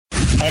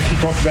I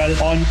actually talked about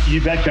it on You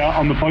Betcha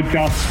on the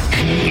podcast.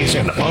 He is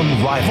an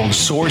unrivaled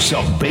source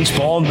of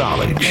baseball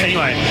knowledge.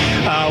 Anyway,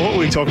 what were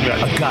we talking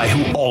about? A guy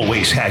who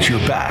always has your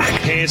back.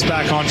 Hands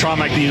back on, try and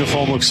make the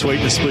uniform look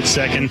sweet in a split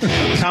second.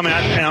 Come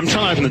out, and I'm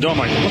trying to open the door. I'm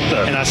like, what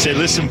the? And I said,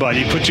 listen,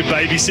 buddy, put your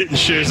babysitting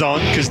shoes on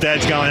because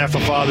Dad's going out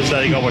for Father's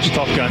Day. You got to watch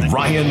Top Gun.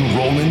 Ryan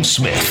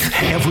Rowland-Smith,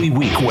 every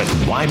week with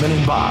Wyman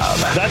and Bob.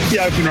 That's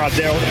the open right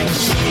there.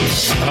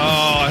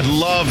 Oh, I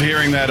love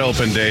hearing that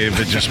open, Dave.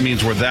 It just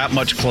means we're that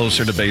much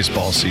closer to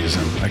baseball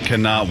season. I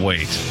cannot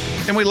wait.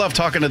 And we love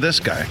talking to this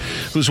guy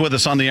who's with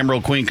us on the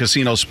Emerald Queen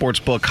Casino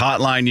Sportsbook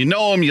Hotline. You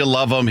know him, you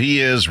love him. He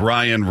is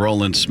Ryan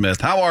Rowland-Smith.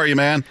 How are you,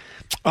 man?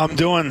 I'm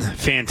doing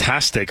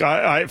fantastic.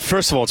 I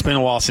first of all, it's been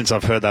a while since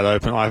I've heard that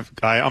open.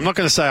 I'm not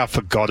going to say I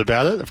forgot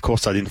about it. Of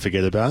course, I didn't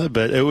forget about it,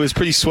 but it was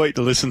pretty sweet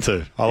to listen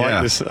to.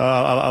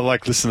 I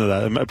like listening to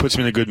that. It puts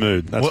me in a good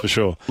mood. That's for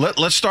sure.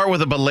 Let's start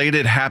with a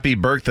belated happy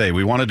birthday.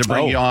 We wanted to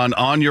bring you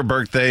on your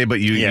birthday, but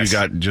you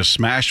got just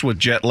smashed with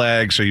jet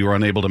lag, so you were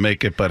unable to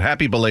make it. But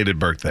happy belated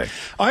birthday.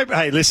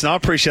 Hey, listen, I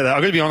appreciate that.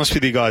 I'm going to be honest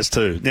with you guys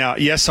too. Now,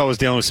 yes, I was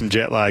dealing with some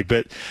jet lag,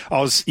 but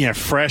I was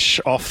fresh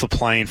off the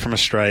plane from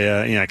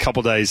Australia. A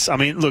couple of days. I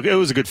mean, look, it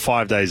was a good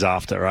 5 days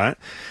after, right?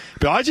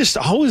 But I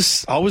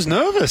was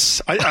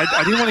nervous. I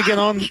didn't want to get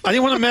on. I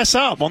didn't want to mess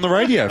up on the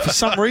radio for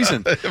some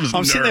reason.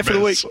 I'm sitting there for the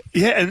week.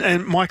 Yeah,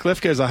 and Mike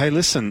Leff goes, hey,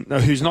 listen,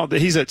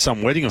 he's at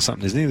some wedding or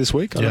something, isn't he, this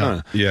week? I don't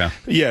know.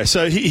 Yeah.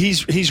 So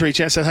he's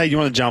reached out and said, hey, do you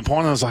want to jump on?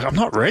 And I was like, I'm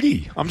not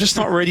ready. I'm just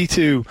not ready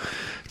to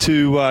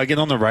get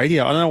on the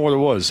radio. I don't know what it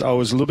was. I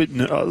was a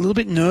little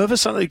bit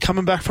nervous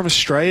coming back from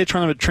Australia,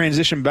 trying to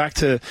transition back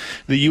to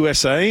the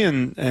USA,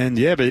 and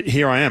but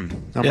here I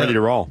am. I'm ready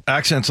to roll.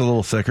 Accent's a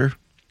little thicker.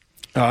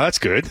 Oh, that's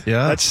good.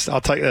 Yeah,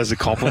 I'll take that as a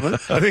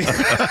compliment. I think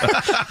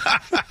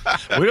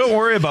we don't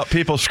worry about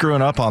people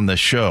screwing up on this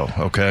show.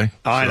 Okay,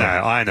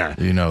 I know.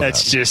 You know,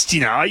 that's just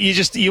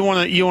you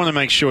want to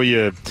make sure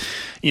you're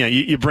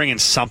bringing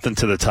something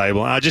to the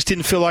table. And I just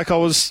didn't feel like I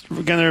was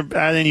going to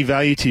add any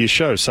value to your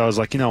show, so I was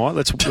like, you know what,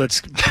 let's put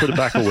it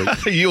back a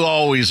week. You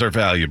always are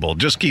valuable.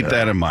 Just keep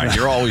that in mind.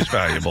 You're always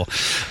valuable.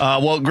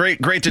 Well,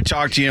 great to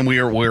talk to you. And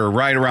we're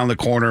right around the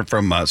corner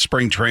from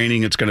spring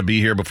training. It's going to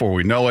be here before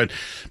we know it.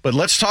 But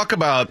let's talk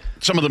about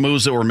some of the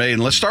moves that were made.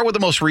 And let's start with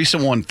the most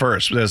recent one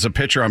first. As a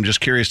pitcher, I'm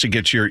just curious to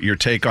get your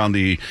take on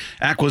the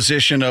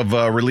acquisition of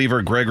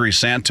reliever Gregory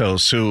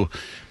Santos, who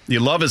you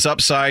love his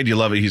upside. You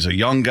love it. He's a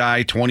young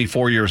guy,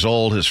 24 years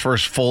old. His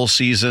first full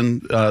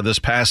season this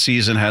past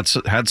season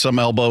had some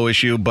elbow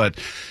issue, but,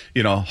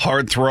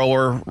 hard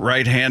thrower,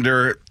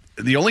 right-hander.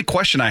 The only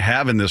question I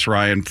have in this,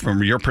 Ryan,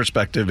 from your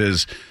perspective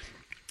is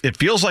it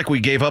feels like we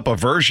gave up a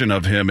version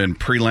of him in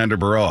Prelander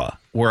Berroa,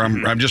 where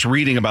I'm just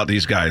reading about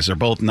these guys. They're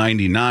both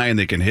 99.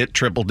 They can hit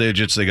triple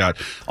digits. They got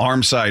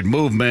arm side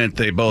movement.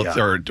 They both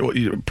are.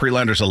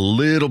 Prelander's a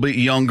little bit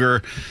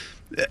younger.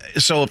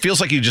 So it feels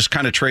like you just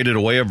kind of traded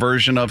away a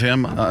version of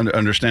him,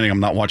 understanding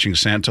I'm not watching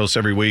Santos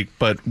every week.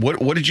 But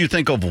what did you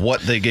think of what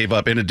they gave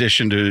up in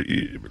addition to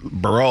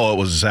Berroa? It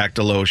was Zach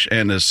DeLoach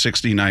and his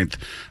 69th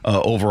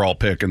overall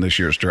pick in this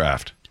year's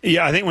draft.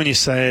 Yeah, I think when you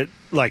say it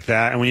like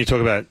that, and when you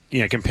talk about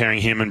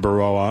comparing him and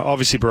Berroa,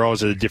 obviously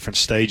Berroa's at a different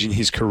stage in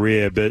his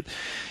career, but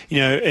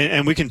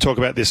and we can talk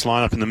about this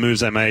lineup and the moves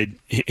they made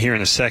here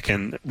in a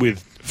second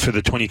for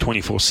the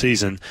 2024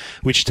 season,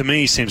 which to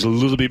me seems a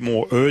little bit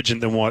more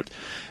urgent than what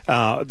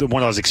I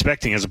was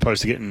expecting, as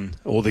opposed to getting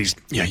all these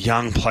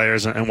young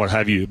players and what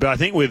have you. But I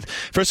think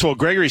first of all,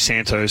 Gregory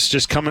Santos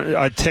just coming.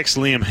 I text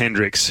Liam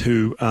Hendricks,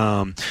 who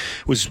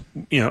was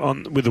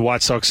with the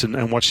White Sox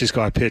and watched this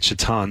guy pitch a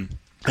ton.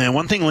 And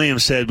one thing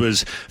Liam said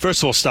was,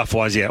 first of all,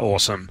 stuff-wise,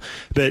 awesome.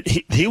 But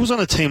he was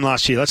on a team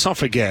last year, let's not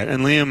forget,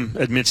 and Liam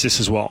admits this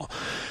as well.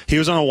 He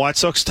was on a White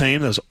Sox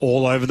team that was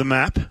all over the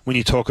map when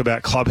you talk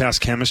about clubhouse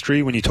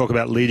chemistry, when you talk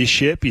about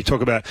leadership, you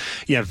talk about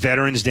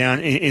veterans down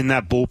in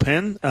that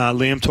bullpen.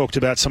 Liam talked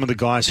about some of the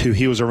guys who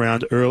he was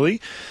around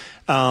early.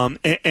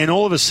 And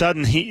all of a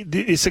sudden,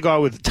 it's a guy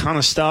with a ton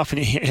of stuff,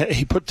 and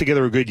he put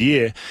together a good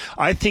year.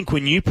 I think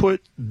when you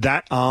put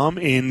that arm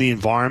in the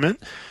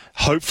environment,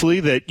 hopefully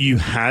that you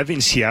have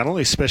in Seattle,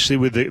 especially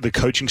with the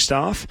coaching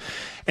staff,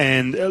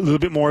 and a little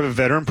bit more of a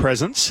veteran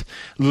presence,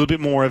 a little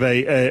bit more of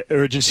a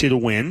urgency to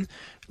win,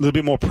 a little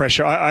bit more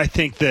pressure, I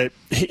think that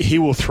he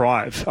will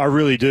thrive. I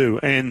really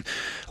do. And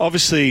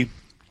obviously,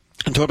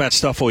 and talk about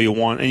stuff all you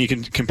want, and you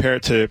can compare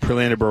it to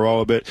Prelander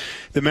Berroa, but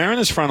the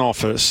Mariners front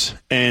office,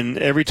 and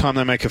every time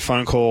they make a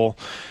phone call,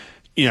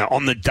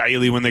 on the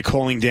daily when they're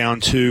calling down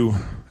to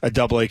a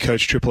AA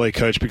coach, AAA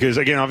coach, because,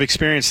 again, I've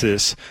experienced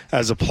this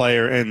as a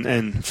player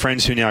and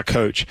friends who now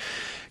coach.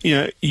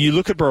 You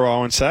look at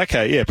Berroa and say,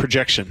 okay, yeah,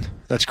 projection.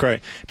 That's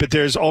great. But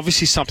there's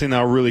obviously something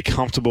they're really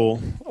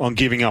comfortable on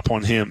giving up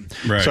on him.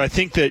 Right. So I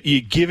think that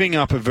you're giving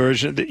up a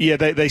version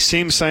that, they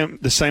seem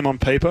the same on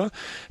paper,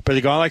 but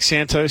a guy like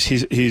Santos,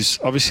 he's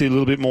obviously a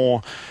little bit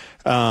more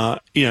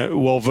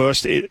well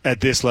versed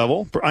at this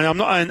level. And I'm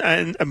not.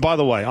 And by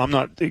the way, I'm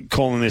not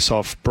calling this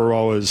off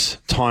Burrow's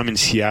time in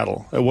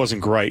Seattle. It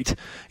wasn't great.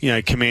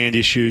 Command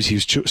issues. He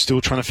was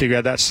still trying to figure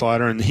out that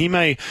slider, and he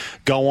may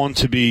go on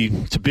to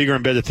bigger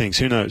and better things.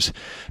 Who knows?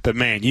 But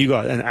man, you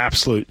got an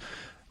absolute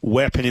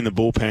weapon in the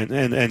bullpen,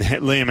 and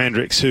Liam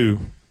Hendricks, who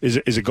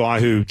is a guy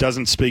who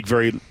doesn't speak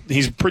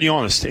he's pretty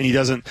honest, and he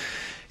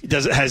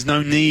has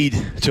no need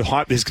to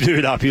hype this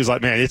dude up. He was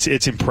like, man,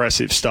 it's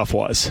impressive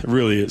stuff-wise. It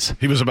really is.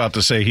 He was about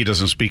to say he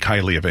doesn't speak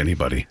highly of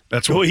anybody.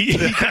 That's what. Well,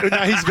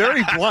 he's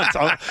very blunt.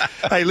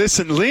 Hey,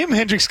 listen, Liam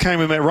Hendricks came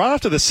and met right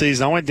after the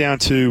season. I went down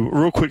to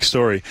real quick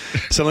story.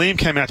 So Liam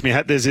came out to me.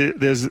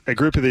 There's a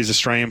group of these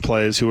Australian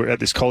players who were at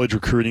this college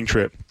recruiting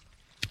trip.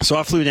 So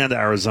I flew down to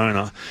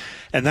Arizona.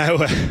 And they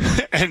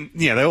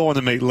all want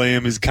to meet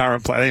Liam, his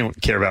current player. They don't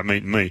care about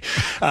meeting me,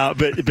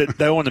 but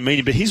they want to meet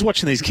him. But he's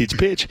watching these kids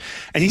pitch,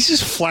 and he's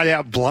just flat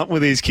out blunt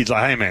with these kids.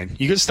 Like, hey man,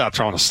 you got to start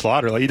throwing a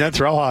slider. Like, you don't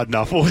throw hard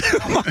enough. I'm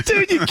like,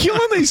 dude, you're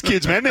killing these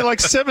kids, man. They're like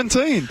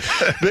 17.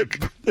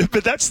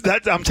 But that's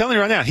that. I'm telling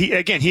you right now.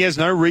 He has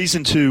no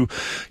reason to,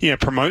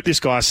 promote this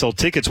guy, sell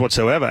tickets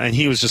whatsoever. And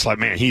he was just like,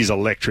 man, he's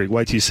electric.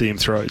 Wait till you see him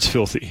throw. It's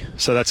filthy.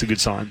 So that's a good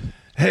sign.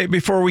 Hey,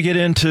 before we get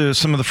into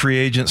some of the free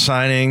agent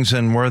signings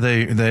and where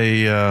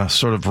they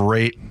sort of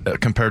rate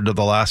compared to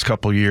the last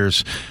couple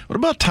years, what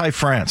about Ty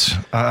France?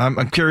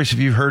 I'm curious if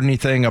you've heard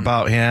anything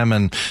about him,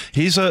 and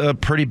he's a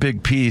pretty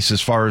big piece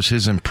as far as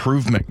his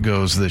improvement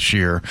goes this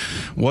year.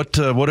 What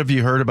have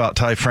you heard about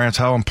Ty France?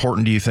 How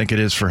important do you think it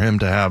is for him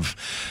to have,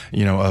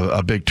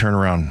 a big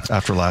turnaround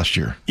after last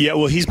year? Yeah,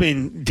 well, he's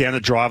been down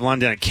at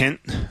Driveline down at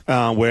Kent,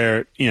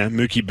 where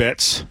Mookie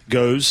Betts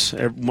goes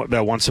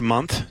about once a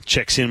month,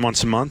 checks in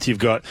once a month.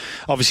 You've got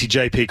obviously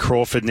J.P.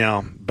 Crawford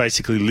now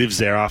basically lives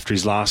there after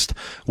his last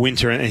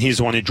winter, and he's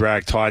the one who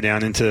dragged Ty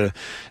down into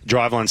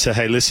Driveline and said,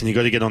 hey, listen, you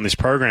got to get on this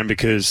program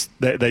because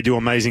they do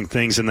amazing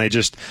things, and they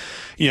just,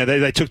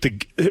 they took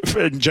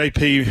the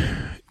J.P.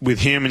 with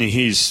him and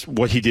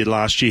what he did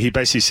last year. He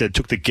basically said,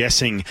 took the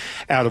guessing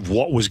out of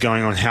what was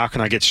going on. How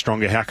can I get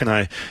stronger? How can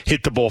I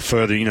hit the ball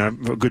further? A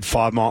good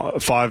 5 mile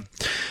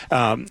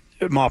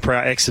per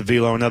hour exit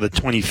velo, another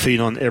 20 feet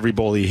on every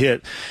ball he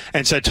hit.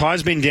 And so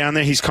Ty's been down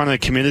there. He's kind of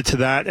committed to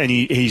that, and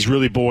he's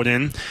really bought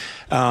in,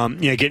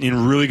 getting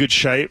in really good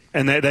shape.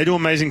 And they do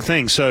amazing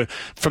things. So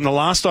from the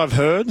last I've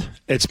heard,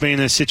 it's been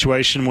a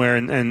situation where,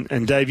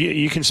 and Dave,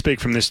 you can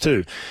speak from this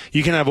too.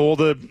 You can have all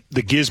the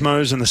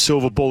gizmos and the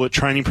silver bullet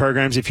training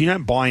programs. If you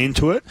don't buy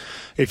into it,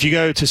 if you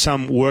go to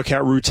some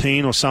workout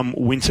routine or some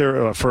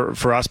winter,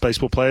 for us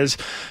baseball players,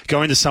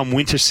 go into some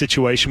winter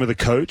situation with a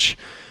coach,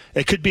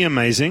 it could be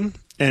amazing.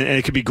 And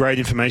it could be great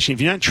information. If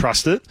you don't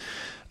trust it,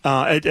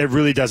 it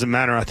really doesn't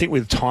matter. I think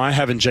with Ty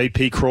having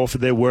J.P.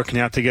 Crawford there working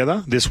out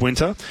together this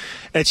winter,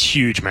 it's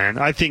huge, man.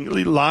 I think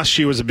last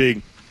year was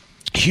a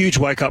huge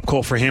wake-up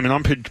call for him, and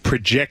I'm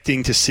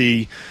projecting to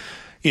see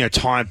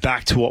Ty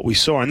back to what we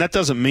saw. And that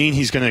doesn't mean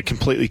he's going to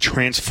completely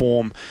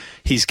transform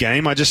his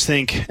game. I just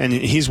think, and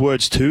in his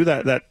words too,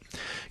 that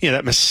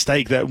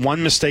mistake, that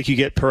one mistake you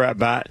get per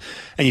at-bat,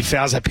 and he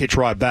fouls that pitch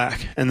right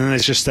back. And then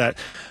there's just that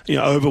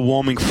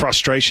overwhelming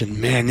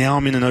frustration. Man, now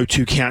I'm in an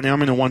 0-2 count. Now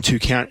I'm in a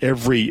 1-2 count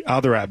every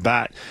other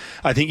at-bat.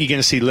 I think you're going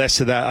to see less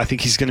of that. I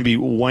think he's going to be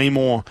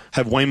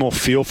have way more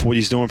feel for what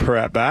he's doing per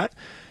at-bat.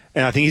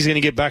 And I think he's going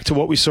to get back to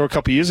what we saw a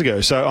couple of years ago.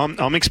 So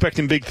I'm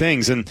expecting big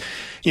things. And,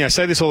 I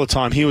say this all the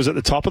time. He was at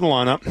the top of the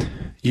lineup.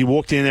 He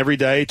walked in every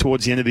day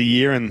towards the end of the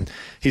year, and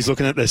he's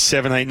looking at the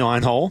 7, 8,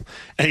 9 hole,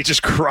 and he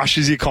just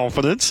crushes your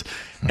confidence.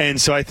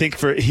 And so I think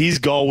for his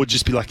goal would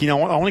just be like, I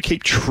want to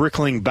keep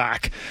trickling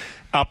back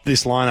up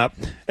this lineup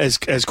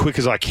as quick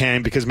as I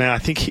can, because, man, I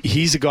think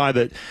he's a guy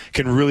that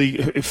can really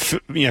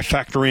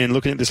factor in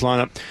looking at this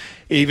lineup,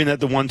 even at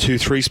the 1, 2,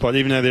 3 spot,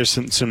 even though there's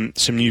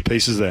some new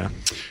pieces there.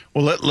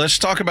 Well, let's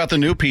talk about the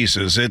new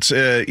pieces. It's,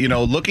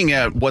 looking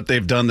at what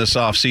they've done this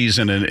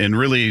offseason and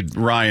really,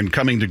 Ryan,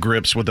 coming to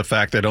grips with the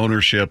fact that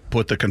ownership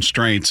put the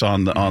constraints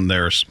on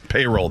their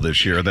payroll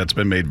this year. That's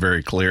been made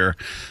very clear.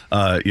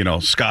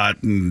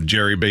 Scott and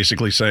Jerry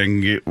basically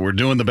saying we're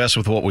doing the best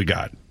with what we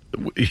got.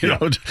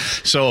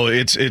 So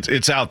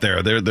it's out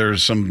there.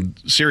 There's some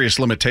serious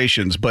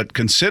limitations, but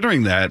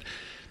considering that,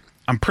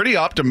 I'm pretty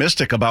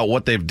optimistic about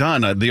what they've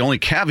done. The only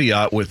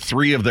caveat with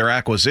 3 of their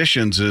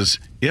acquisitions is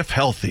if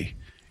healthy.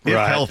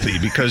 Healthy,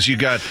 because you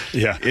got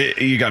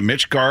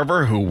Mitch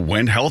Garver, who,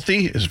 when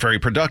healthy, is very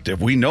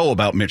productive. We know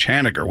about Mitch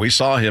Haniger. We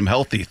saw him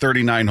healthy,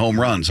 39 home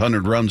runs,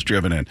 100 runs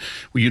driven in.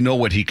 Well, you know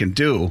what he can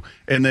do.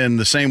 And then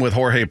the same with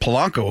Jorge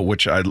Polanco,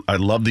 which I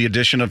love the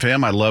addition of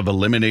him. I love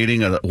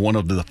eliminating one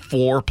of the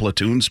 4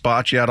 platoon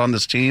spots you had on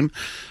this team.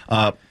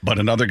 But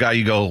another guy,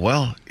 you go,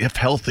 well, if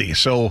healthy.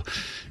 So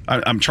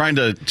I'm trying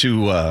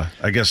to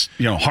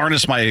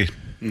harness my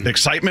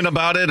excitement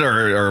about it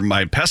or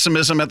my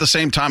pessimism at the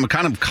same time. I'm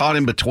kind of caught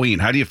in between.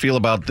 How do you feel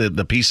about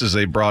the pieces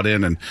they brought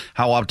in, and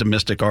how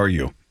optimistic are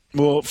you?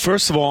 Well,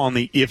 first of all, on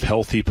the if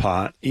healthy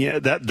part,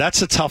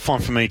 that's a tough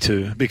one for me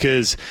too,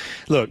 because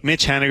look,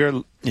 Mitch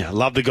Haniger,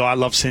 love the guy,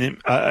 love seeing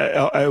him.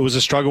 It was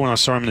a struggle when I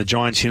saw him in the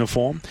Giants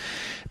uniform.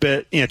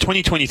 But,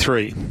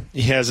 2023,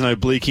 he has an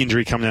oblique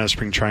injury coming out of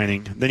spring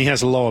training. Then he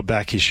has a lower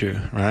back issue,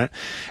 right?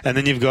 And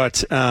then you've got,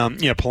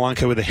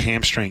 Polanco with a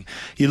hamstring.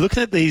 You're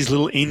looking at these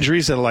little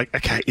injuries that are like,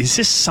 okay, is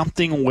this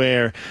something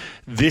where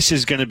this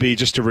is going to be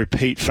just a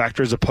repeat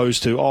factor as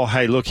opposed to, oh,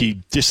 hey, look, he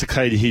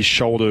dislocated his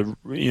shoulder,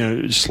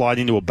 slide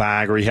into a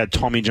bag, or he had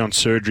Tommy John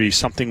surgery,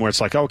 something where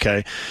it's like,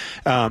 okay,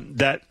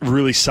 that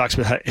really sucks,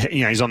 but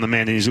he's on the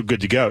mend and he's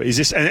good to go. Is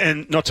this,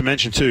 and not to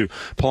mention too,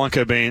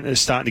 Polanco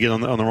starting to get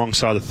on the wrong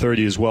side of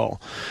 30 as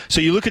well.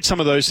 So you look at some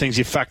of those things,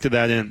 you factor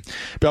that in.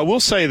 But I will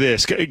say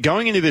this,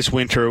 going into this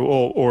winter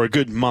or a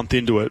good month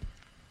into it,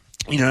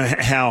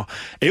 how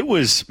it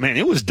was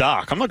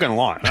dark. I'm not going to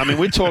lie. I mean,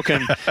 we're talking,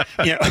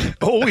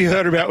 all we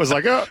heard about was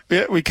like, oh,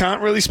 yeah, we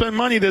can't really spend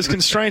money. There's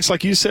constraints,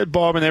 like you said,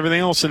 Bob, and everything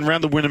else. And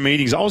around the winter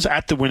meetings, I was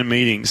at the winter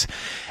meetings.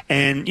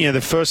 And,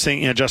 the first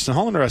thing, Justin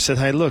Hollander, I said,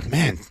 hey, look,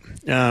 man,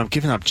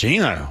 giving up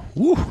Geno,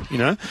 woo,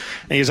 and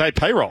he goes, hey,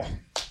 payroll.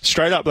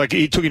 Straight up, like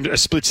he took him a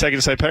split second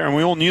to say payroll, and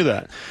we all knew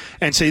that.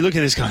 And so you look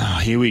at this going, oh,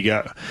 here we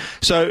go.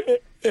 So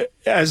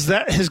as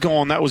that has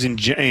gone, that was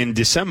in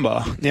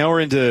December. Now we're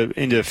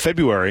into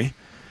February.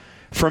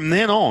 From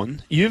then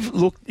on,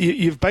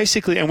 you've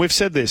basically, and we've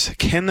said this,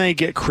 can they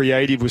get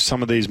creative with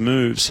some of these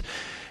moves?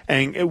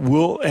 And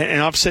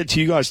I've said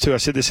to you guys too, I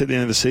said this at the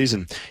end of the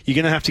season, you're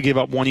going to have to give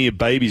up one of your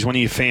babies, one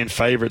of your fan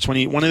favorites,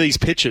 one of these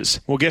pitchers.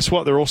 Well, guess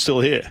what? They're all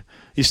still here.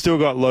 You still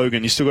got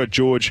Logan, you still got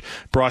George,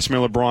 Bryce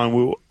Miller, Brian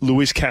Will,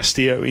 Luis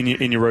Castillo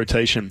in your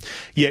rotation.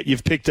 Yet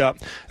you've picked up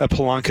a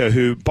Polanco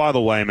who, by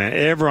the way, man,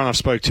 everyone I've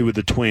spoke to with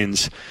the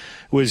Twins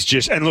was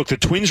just, and look, the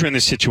Twins were in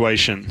this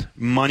situation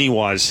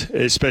money-wise,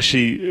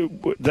 especially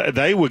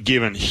they were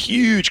given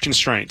huge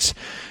constraints,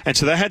 and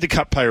so they had to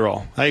cut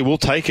payroll. Hey, we'll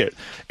take it.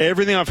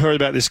 Everything I've heard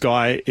about this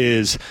guy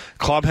is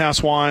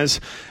clubhouse-wise,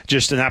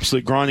 just an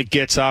absolute grinder,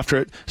 gets after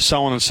it,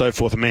 so on and so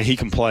forth, and man, he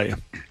can play.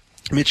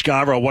 Mitch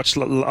Garver,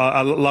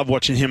 I love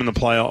watching him in the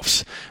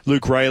playoffs.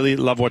 Luke Raley,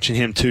 love watching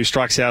him too.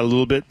 Strikes out a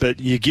little bit,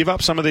 but you give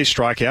up some of these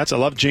strikeouts. I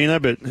love Geno,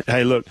 but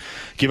hey, look,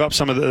 give up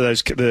some of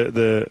those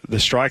the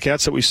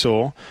strikeouts that we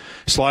saw,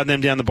 slide them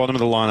down the bottom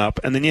of the lineup,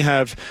 and then you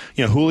have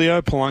Julio,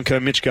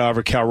 Polanco, Mitch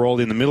Garver, Cal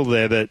Raleigh in the middle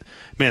there. That,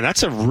 man,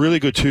 that's a really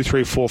good 2,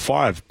 3, 4,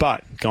 5.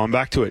 But going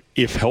back to it,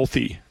 if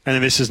healthy,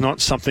 and this is not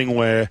something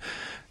where,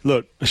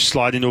 look,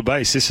 slide into a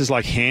base. This is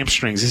like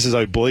hamstrings. This is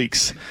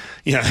obliques.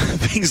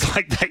 Things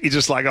like that. You're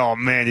just like, oh,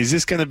 man, is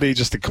this going to be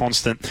just a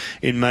constant?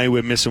 In May,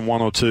 we're missing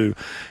 1 or 2.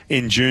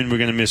 In June, we're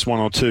going to miss 1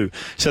 or 2.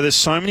 So there's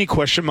so many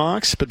question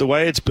marks, but the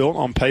way it's built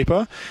on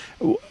paper,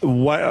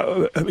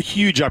 a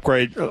huge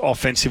upgrade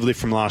offensively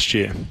from last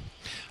year.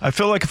 I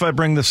feel like if I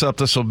bring this up,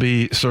 this will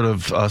be sort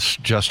of us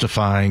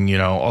justifying,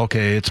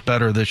 okay, it's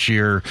better this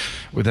year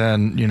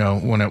than,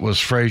 when it was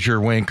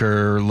Frazier,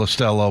 Winker,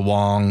 LaStella,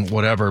 Wong,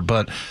 whatever.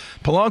 But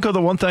Polanco,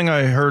 the one thing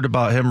I heard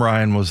about him,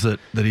 Ryan, was that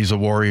he's a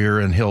warrior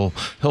and he'll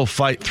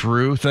fight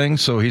through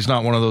things. So he's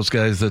not one of those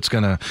guys that's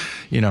going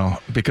to,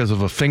 because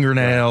of a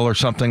fingernail or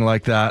something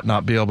like that,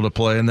 not be able to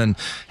play. And then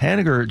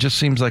Haniger, it just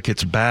seems like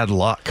it's bad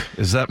luck.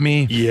 Is that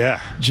me? Yeah.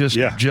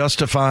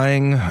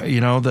 Justifying,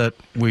 that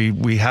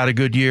we had a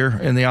good year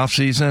in the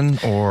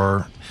offseason,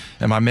 or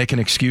am I making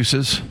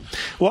excuses?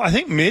 Well, I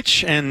think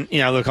Mitch, and,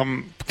 look,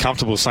 I'm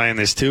comfortable saying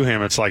this to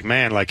him. It's like,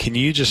 man, like, can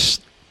you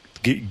just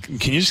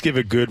give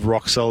a good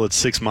rock solid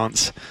 6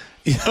 months,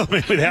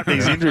 without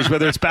these injuries,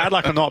 whether it's bad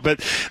luck or not?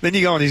 But then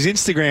you go on his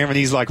Instagram and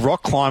he's like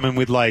rock climbing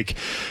with like,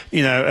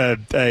 a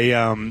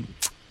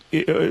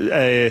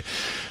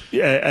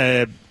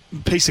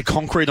piece of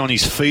concrete on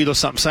his feet or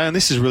something, saying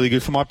this is really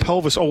good for my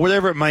pelvis or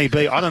whatever it may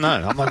be. I don't know.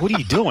 I'm like, what are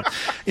you doing?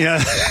 I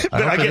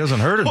hope he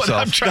doesn't hurt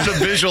himself. I'm trying to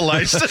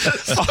visualize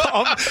this.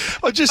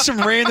 Just some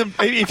random.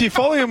 If you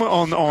follow him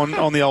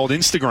on the old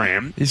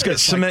Instagram, he's got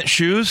cement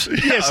shoes.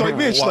 Yeah, it's like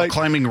Mitch, while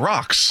climbing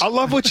rocks. I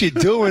love what you're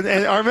doing,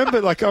 and I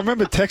remember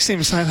texting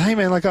him saying, "Hey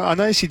man, like I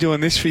noticed you're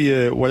doing this for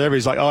you, whatever."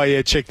 He's like, "Oh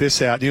yeah, check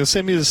this out." And he'll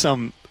send me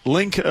some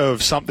link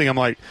of something. I'm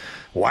like,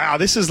 wow,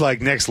 this is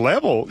like next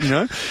level,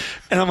 And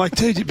I'm like,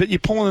 dude, but you're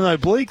pulling an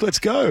oblique. Let's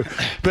go.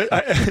 But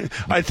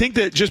I think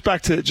that just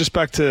back to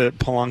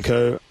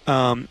Polanco,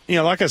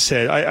 like I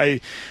said,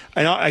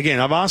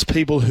 I've asked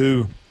people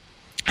who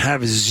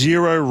have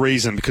zero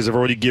reason, because they've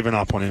already given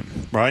up on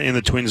him, right, in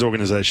the Twins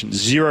organization,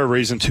 zero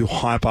reason to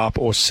hype up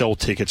or sell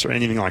tickets or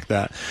anything like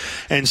that.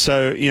 And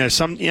so,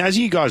 as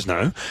you guys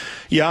know,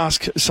 you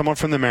ask someone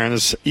from the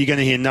Mariners, you're going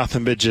to hear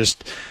nothing but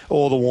just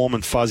all the warm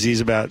and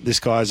fuzzies about this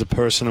guy as a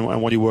person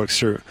and what he works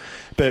through.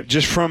 But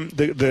just from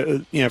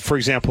the for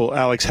example,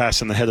 Alex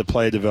Hassan, the head of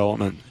player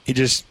development, he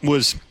just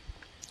was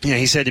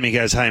he said to me, he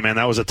goes, "Hey man,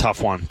 that was a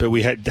tough one, but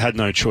we had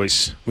no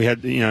choice. We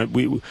had,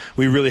 we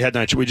really had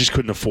no choice. We just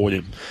couldn't afford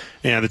him.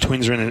 The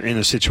Twins are in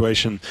a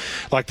situation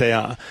like they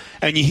are."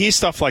 And you hear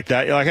stuff like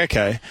that, you're like,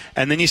 okay.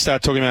 And then you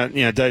start talking about,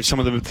 Dave, some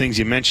of the things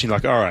you mentioned,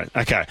 like, all right,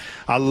 okay,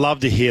 I love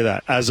to hear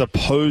that, as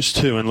opposed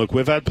to, and look,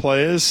 we've had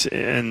players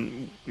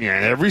in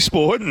every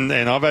sport, and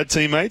I've had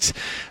teammates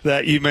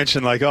that you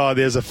mentioned, like, oh,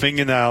 there's a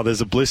fingernail, there's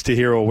a blister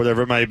here, or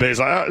whatever it may be. It's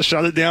like, oh,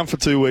 shut it down for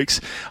 2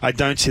 weeks. I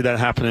don't see that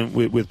happening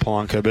with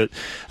Polanco. But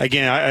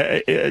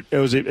again, it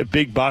was a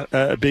big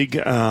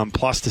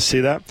plus to see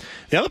that.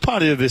 The other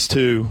part of this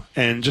too,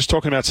 and just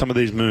talking about some of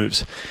these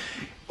moves,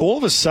 all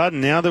of a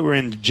sudden, now that we're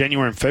in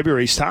January and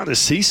February, starting to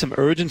see some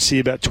urgency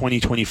about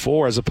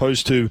 2024, as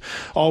opposed to,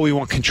 oh, we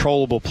want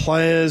controllable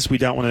players. We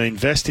don't want to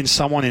invest in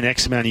someone in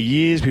X amount of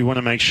years. We want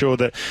to make sure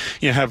that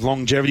have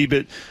longevity,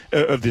 but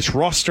of this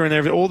roster and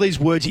everything. All these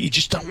words that you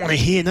just don't want to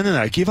hear.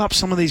 No. Give up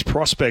some of these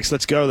prospects.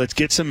 Let's go. Let's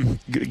get some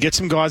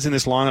guys in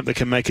this lineup that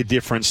can make a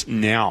difference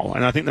now.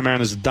 And I think the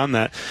Mariners have done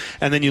that.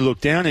 And then you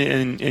look down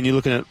and you're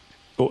looking at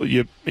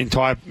your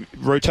entire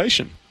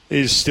rotation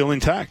is still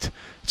intact.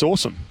 It's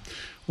awesome.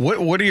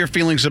 What are your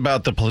feelings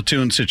about the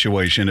platoon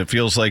situation? It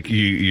feels like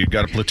you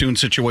got a platoon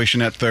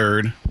situation at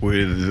third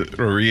with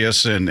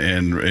Urias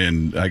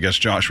and I guess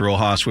Josh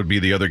Rojas would be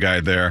the other guy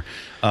there,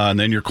 and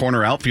then your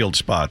corner outfield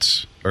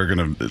spots are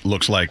going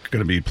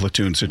to be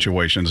platoon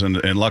situations,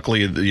 and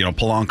luckily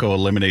Polanco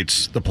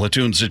eliminates the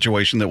platoon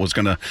situation that was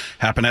going to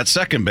happen at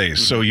second base.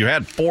 Mm-hmm. So you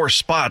had 4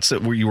 spots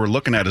that you were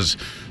looking at as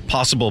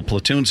possible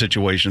platoon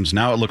situations.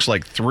 Now it looks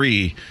like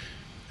 3.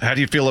 How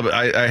do you feel about?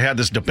 I had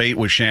this debate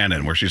with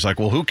Shannon where she's like,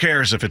 "Well, who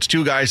cares if it's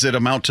 2 guys that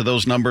amount to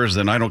those numbers?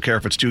 Then I don't care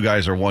if it's 2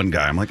 guys or 1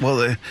 guy." I'm like,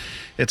 "Well,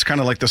 it's kind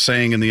of like the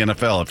saying in the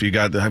NFL: if we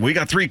got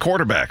 3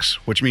 quarterbacks,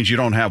 which means you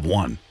don't have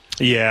 1."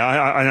 Yeah,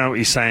 I know what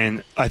you're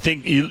saying. I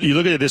think you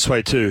look at it this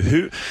way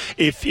too.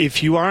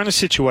 If you are in a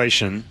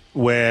situation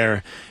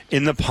where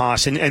in the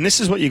past, and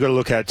this is what you got to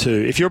look at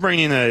too. If you're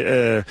bringing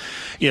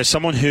in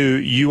someone who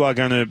you are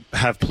going to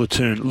have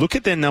platoon, look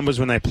at their numbers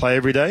when they play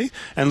every day,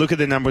 and look at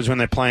their numbers when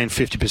they're playing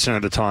 50%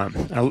 of the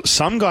time.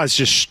 Some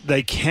guys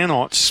they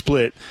cannot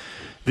split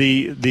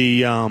the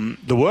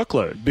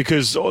workload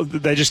because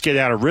they just get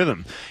out of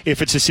rhythm.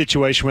 If it's a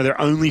situation where they're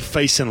only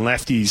facing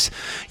lefties,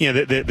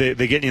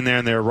 they're getting in there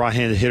and they're a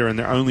right-handed hitter and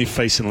they're only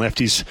facing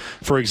lefties,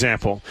 for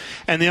example.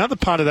 And the other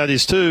part of that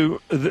is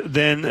too,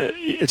 then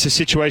it's a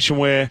situation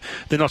where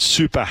they're not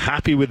super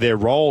happy with their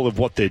role of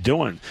what they're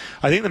doing.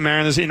 I think the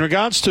Mariners, in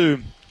regards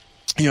to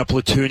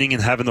platooning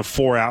and having the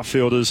 4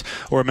 outfielders,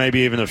 or maybe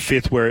even a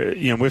 5th, where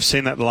we've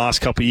seen that the last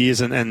couple of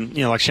years, and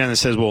like Shannon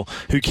says, well,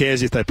 who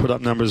cares if they put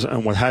up numbers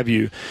and what have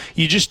you?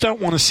 You just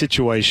don't want a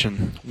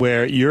situation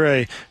where you're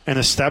an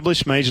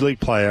established major league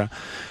player.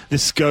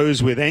 This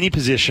goes with any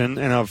position,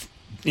 and I've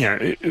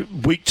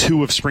week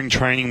 2 of spring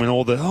training when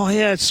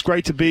it's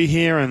great to be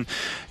here, and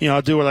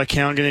I'll do what I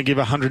can. I'm going to give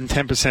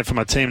 110% for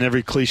my team, and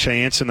every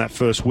cliche answer in that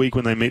first week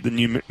when they meet the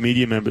new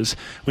media members.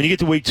 When you get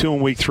to week 2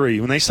 and week 3,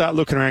 when they start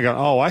looking around going,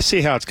 oh, I see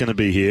how it's going to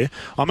be here.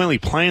 I'm only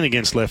playing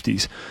against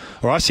lefties.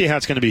 Or I see how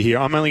it's going to be here.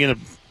 I'm only going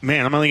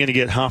to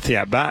get half the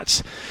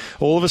at-bats.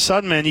 All of a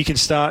sudden, man, you can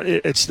start,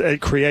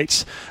 it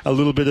creates a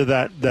little bit of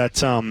that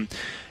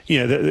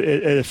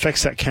it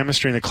affects that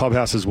chemistry in the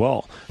clubhouse as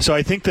well. So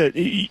I think that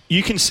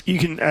you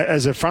can,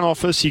 as a front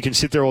office, you can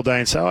sit there all day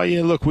and say, oh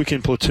yeah, look, we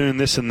can platoon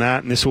this and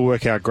that, and this will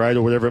work out great,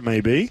 or whatever it may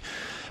be.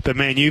 But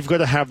man, you've got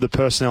to have the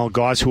personnel,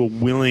 guys who are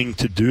willing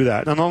to do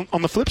that. And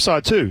on the flip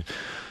side too,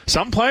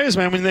 some players,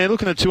 man, when they're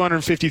looking at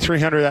 250,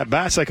 300 at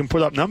bats, they can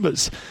put up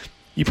numbers.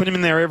 You put them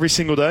in there every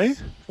single day,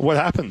 what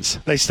happens?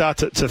 They start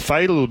to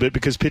fade a little bit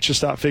because pitchers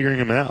start figuring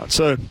them out.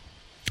 So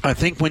I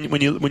think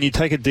when you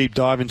take a deep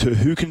dive into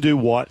who can do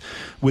what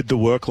with the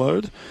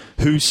workload,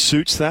 who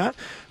suits that,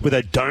 where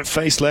they don't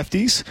face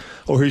lefties,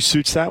 or who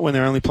suits that when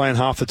they're only playing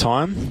half the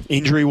time,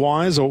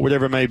 injury-wise or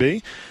whatever it may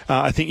be,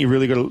 I think you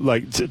really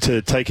got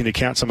to take into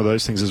account some of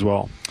those things as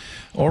well.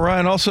 Well,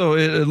 Ryan, also,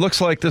 it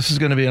looks like this is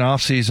going to be an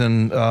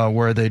offseason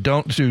where they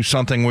don't do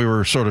something we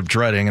were sort of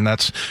dreading, and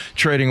that's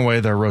trading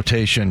away their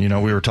rotation.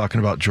 We were talking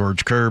about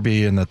George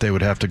Kirby and that they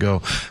would have to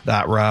go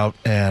that route,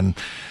 and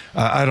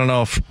I don't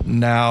know if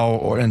now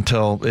or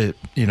until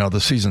the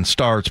season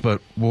starts,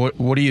 but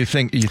what do you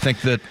think? You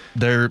think that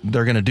they're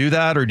going to do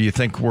that, or do you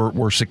think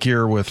we're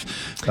secure with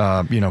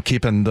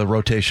keeping the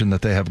rotation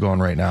that they have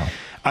going right now?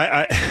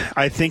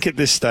 I think at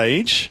this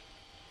stage.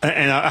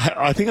 And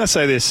I think I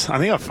say this. I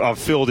think I've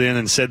filled in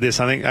and said this.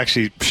 I think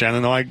actually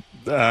Shannon and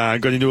I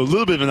got into a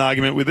little bit of an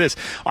argument with this.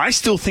 I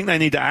still think they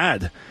need to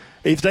add.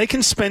 If they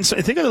can spend,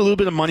 if they got a little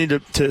bit of money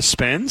to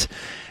spend,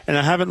 and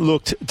I haven't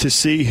looked to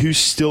see who's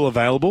still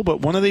available,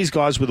 but one of these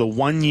guys with a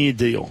 1-year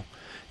deal,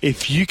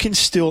 if you can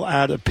still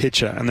add a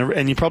pitcher,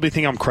 and you probably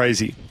think I'm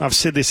crazy. I've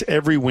said this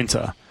every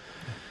winter.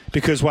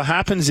 Because what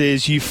happens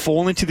is you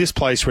fall into this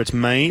place where it's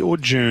May or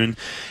June,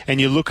 and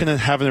you're looking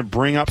at having to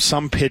bring up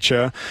some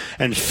pitcher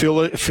and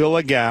fill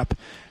a gap,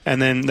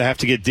 and then they have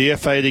to get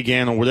DFA'd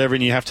again or whatever,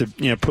 and you have to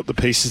put the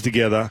pieces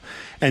together.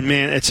 And,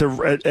 man,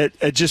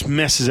 it just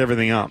messes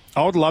everything up.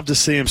 I would love to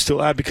see him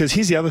still add, because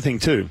here's the other thing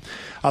too.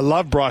 I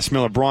love Bryce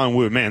Miller, Brian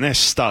Wu. Man, they're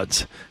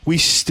studs. We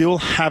still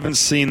haven't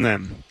seen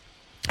them.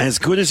 As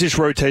good as this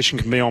rotation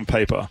can be on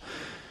paper,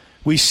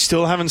 we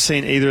still haven't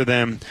seen either of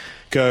them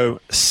go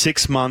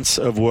 6 months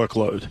of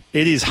workload.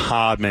 It is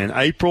hard, man.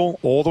 April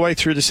all the way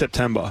through to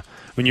September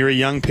when you're a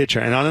young pitcher.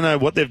 And I don't know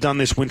what they've done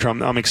this winter.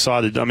 I'm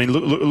excited. I mean,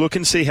 look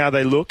and see how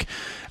they look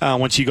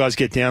once you guys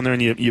get down there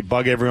and you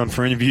bug everyone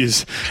for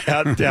interviews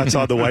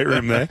outside the weight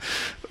room there,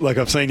 like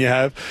I've seen you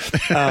have.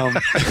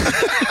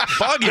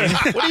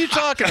 Bugging? What are you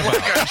talking about?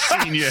 Like I've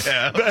seen you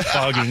have.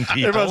 Bugging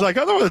people. Everyone's like,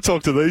 I don't want to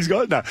talk to these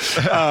guys. No.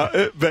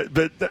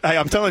 But hey,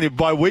 I'm telling you,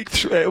 by week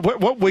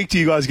what week do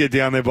you guys get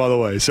down there, by the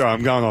way? Sorry,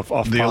 I'm going off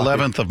the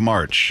 11th of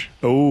March.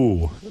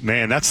 Oh,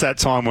 man, that's that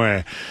time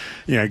where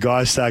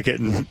guys start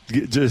getting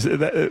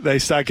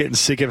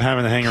sick of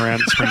having to hang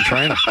around at spring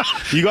training.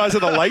 You guys are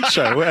the late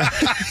show.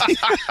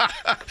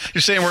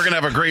 You're saying we're going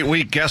to have a great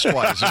week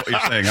guest-wise, is what you're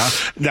saying,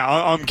 huh? No,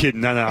 I'm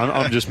kidding. No,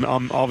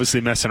 I'm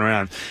obviously messing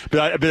around.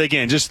 But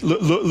again, just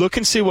look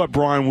and see what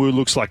Brian Wu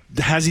looks like.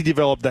 Has he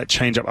developed that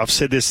changeup? I've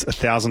said this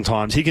 1,000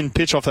 times. He can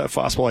pitch off that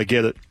fastball. I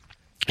get it.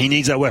 He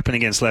needs that weapon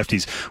against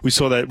lefties. We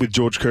saw that with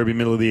George Kirby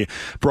middle of the year.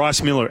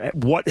 Bryce Miller,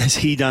 what has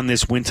he done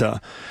this winter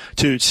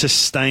to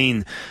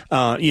sustain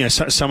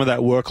some of that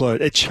workload?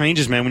 It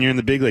changes, man, when you're in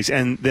the big leagues.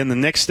 And then the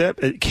next step,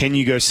 can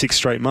you go 6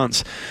 straight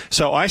months?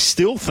 So I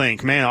still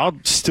think, man,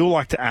 I'd still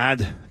like to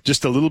add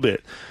just a little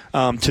bit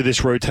to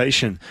this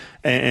rotation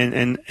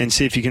and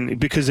see if you can,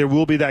 because there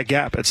will be that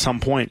gap at some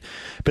point.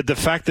 But the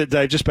fact that,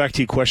 Dave, just back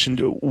to your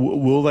question,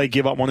 will they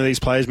give up one of these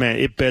players? Man,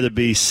 it better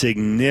be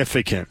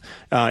significant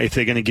if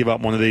they're going to give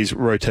up one of these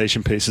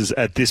rotation pieces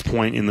at this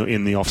point in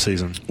the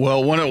offseason.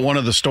 Well, one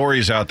of the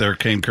stories out there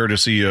came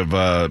courtesy of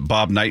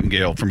Bob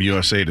Nightingale from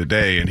USA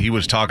Today, and he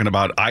was talking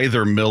about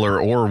either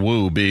Miller or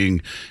Wu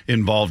being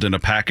involved in a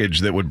package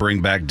that would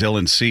bring back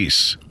Dylan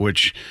Cease,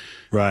 which...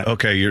 Right.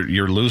 Okay,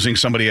 you're losing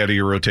somebody out of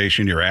your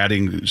rotation. You're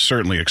adding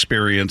certainly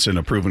experience and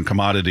a proven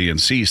commodity and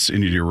Cease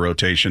into your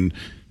rotation.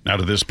 Now,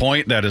 to this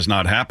point, that has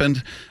not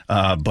happened.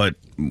 But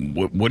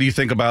what do you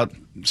think about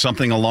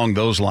something along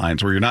those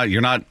lines, where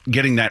you're not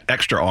getting that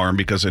extra arm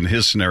because in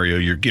his scenario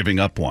you're giving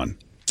up one?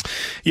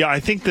 Yeah,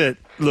 I think that,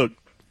 look,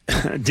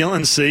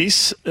 Dylan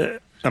Cease.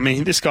 I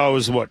mean, this guy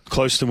was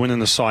close to winning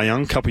the Cy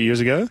Young a couple of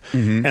years ago,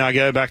 and I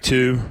go back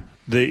to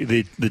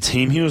the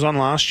team he was on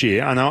last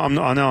year.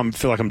 I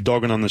feel like I'm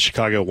dogging on the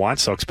Chicago White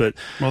Sox, but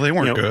they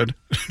weren't good.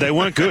 They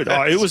weren't good.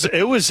 It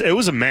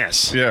was a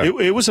mess. Yeah.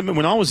 It was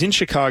when I was in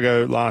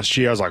Chicago last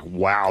year, I was like,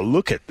 wow,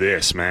 look at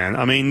this, man.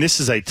 I mean, this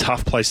is a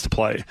tough place to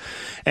play,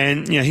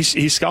 and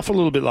he scuffled a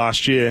little bit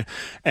last year,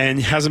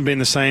 and hasn't been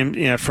the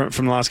same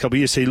from the last couple of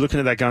years. So you're looking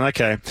at that going,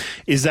 okay,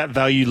 is that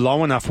value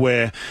low enough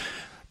where,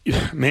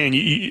 man,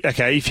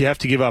 if you have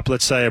to give up,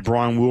 let's say, a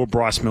Brian Wu or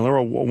Bryce Miller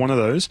or one of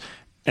those,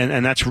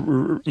 and that's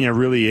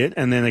really it.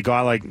 And then a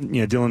guy like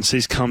Dylan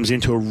Cease comes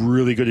into a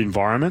really good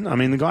environment. I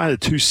mean, the guy had a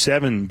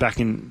 2.7 back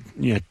in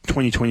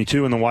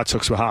 2022, and the White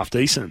Sox were half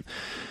decent.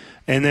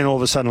 And then all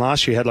of a sudden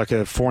last year he had like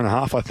a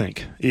 4.5, I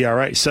think,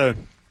 ERA. So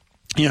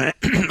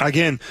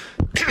again,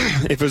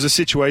 if it was a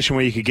situation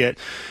where you could get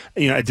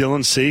a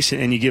Dylan Cease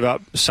and you give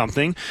up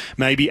something,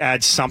 maybe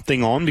add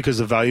something on because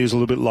the value is a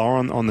little bit lower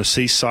on the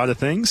Cease side of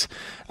things,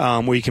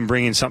 where you can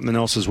bring in something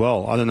else as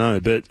well. I don't know,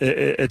 but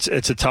it's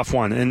a tough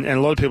one. And a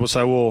lot of people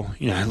say, well,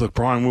 look,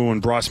 Brian Wu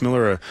and Bryce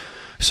Miller are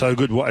so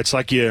good. It's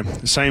like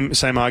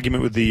same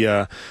argument with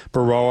the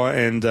Baroa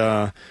and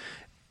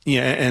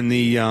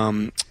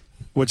the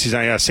what's his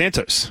name,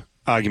 Santos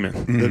argument.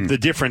 Mm-hmm. The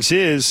difference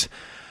is,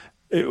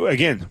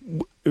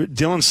 again,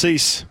 Dylan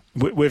Cease,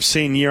 we've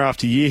seen year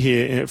after year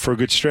here for a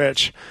good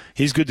stretch.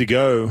 He's good to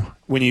go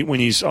when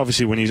he's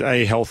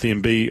A, healthy,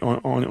 and B,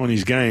 on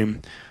his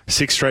game.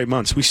 6 straight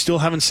months. We still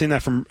haven't seen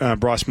that from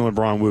Bryce Miller,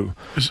 Brian Wu.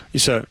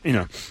 So,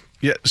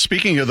 Yeah,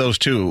 speaking of those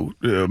two,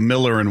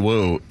 Miller and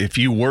Wu, if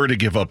you were to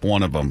give up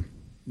one of them,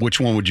 which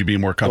one would you be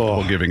more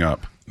comfortable giving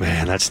up?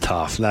 Man, that's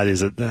tough.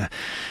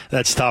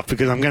 That's tough,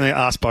 because I'm going to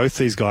ask both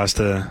these guys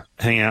to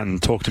hang out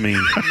and talk to me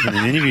in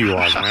an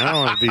interview-wise, man. I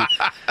don't want to be,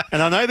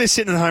 and I know they're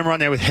sitting at home right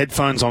now with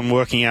headphones on,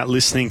 working out,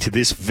 listening to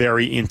this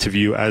very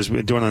interview as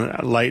we're doing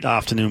a late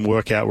afternoon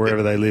workout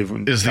wherever they live.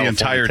 As the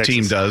entire Texas.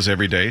 Team does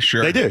every day,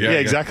 sure. They do, yeah,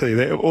 exactly.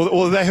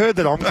 Or they heard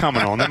that I'm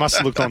coming on. They must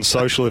have looked on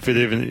social, if it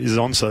even is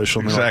on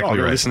social. And exactly, like,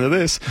 right. Listen to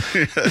this.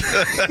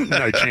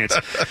 No chance.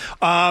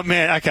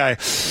 Man, okay.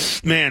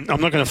 Man, I'm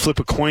not going to flip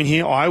a coin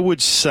here. I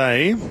would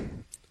say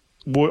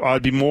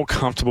I'd be more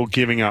comfortable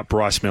giving up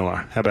Bryce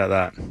Miller. How about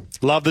that?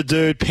 Love the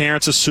dude.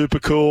 Parents are super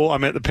cool. I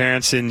met the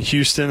parents in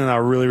Houston, and they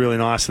were really, really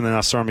nice. And then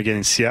I saw him again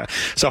in Seattle.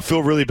 So I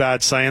feel really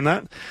bad saying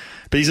that.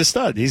 But he's a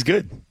stud. He's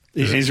good.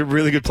 He's a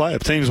really good player.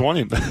 Teams want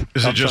him.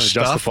 Is it just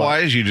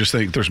stuff-wise? You just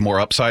think there's more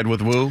upside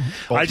with Wu?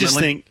 Ultimately? I just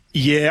think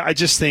Yeah, I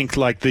just think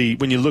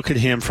when you look at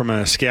him from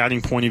a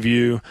scouting point of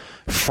view,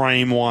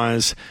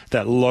 frame-wise,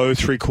 that low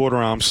three-quarter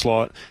arm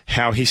slot,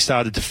 how he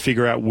started to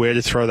figure out where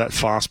to throw that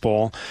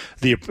fastball.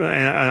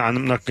 And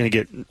I'm not going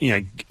to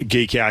get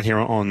geek out here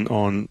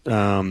on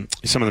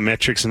some of the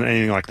metrics and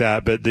anything like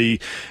that, but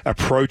the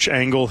approach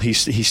angle he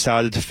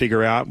started to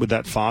figure out with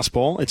that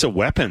fastball, it's a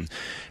weapon.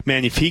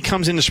 Man, if he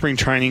comes into spring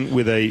training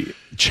with a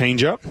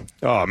changeup,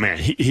 oh man,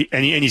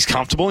 he's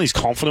comfortable and he's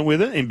confident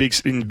with it in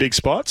big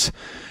spots,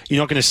 you're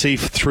not going to see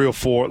 3 or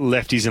 4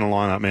 lefties in a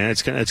lineup, man.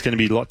 It's going to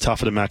be a lot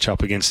tougher to match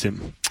up against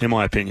him, in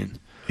my opinion.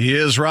 He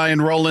is Ryan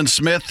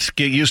Rowland-Smith.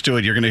 Get used to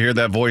it. You're going to hear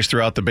that voice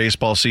throughout the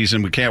baseball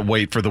season. We can't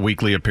wait for the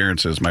weekly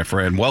appearances, my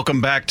friend.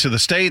 Welcome back to the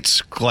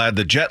States. Glad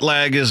the jet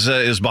lag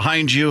is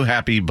behind you.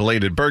 Happy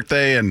belated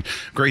birthday, and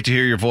great to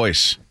hear your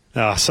voice.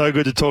 So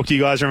good to talk to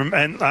you guys. And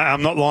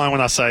I'm not lying when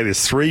I say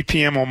this. 3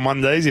 p.m. on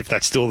Mondays, if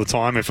that's still the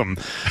time.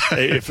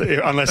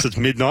 Unless it's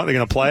midnight, they're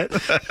going to play it.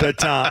 But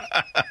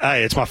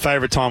hey, it's my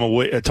favorite time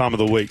of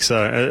the week.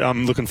 So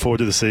I'm looking forward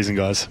to the season,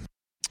 guys.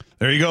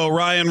 There you go,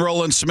 Ryan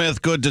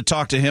Rowland-Smith. Good to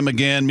talk to him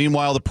again.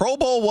 Meanwhile, the Pro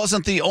Bowl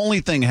wasn't the only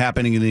thing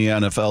happening in the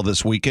NFL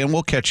this weekend.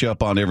 We'll catch you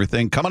up on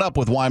everything. Coming up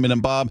with Wyman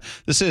and Bob,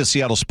 this is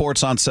Seattle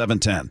Sports on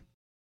 710.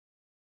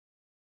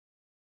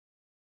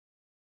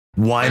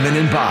 Wyman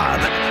and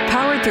Bob.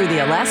 Powered through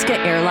the Alaska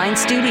Airlines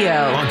Studio.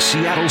 On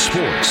Seattle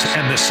Sports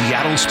and the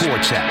Seattle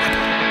Sports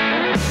app.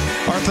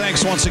 Our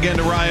thanks once again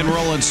to Ryan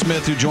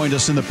Rowland-Smith, who joined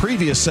us in the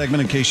previous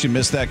segment. In case you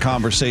missed that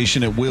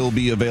conversation, it will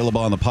be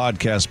available on the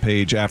podcast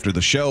page after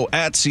the show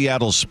at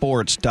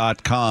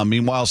seattlesports.com.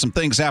 Meanwhile, some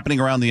things happening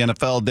around the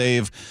NFL,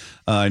 Dave.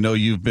 I know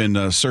you've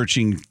been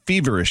searching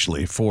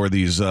feverishly for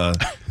these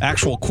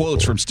actual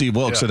quotes from Steve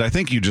Wilks that I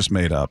think you just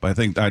made up. I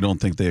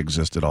don't think they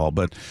exist at all.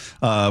 But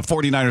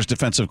 49ers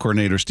defensive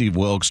coordinator Steve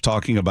Wilks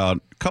talking about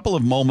a couple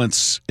of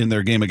moments in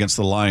their game against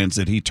the Lions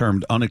that he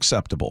termed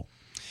unacceptable.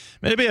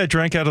 Maybe I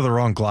drank out of the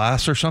wrong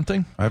glass or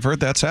something. I've heard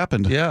that's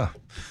happened. Yeah.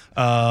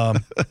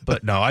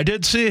 But no, I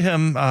did see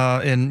him,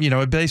 and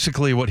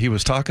basically what he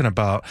was talking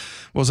about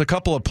was a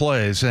couple of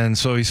plays. And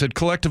so he said,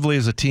 collectively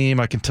as a team,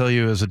 I can tell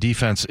you as a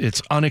defense,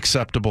 it's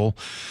unacceptable.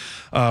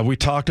 We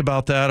talked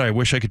about that. I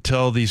wish I could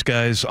tell these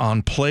guys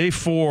on play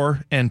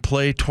 4 and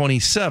play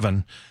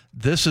 27,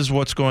 this is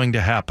what's going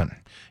to happen.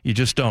 You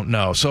just don't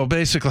know. So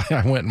basically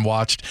I went and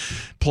watched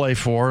play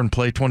 4 and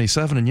play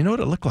 27, and you know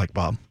what it looked like,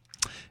 Bob?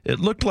 It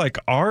looked like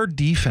our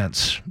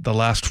defense the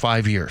last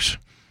 5 years,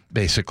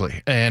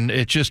 basically. And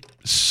it's just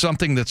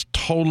something that's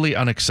totally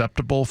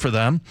unacceptable for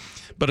them.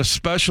 But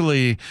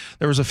especially,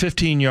 there was a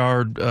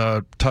 15-yard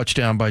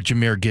touchdown by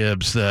Jahmyr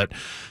Gibbs that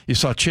you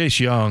saw Chase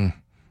Young.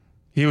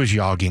 He was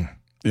yogging.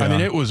 Yeah. I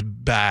mean, it was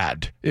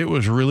bad. It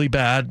was really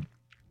bad.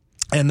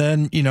 And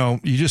then,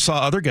 you just saw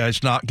other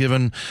guys not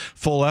giving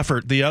full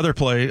effort. The other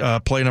play,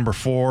 play number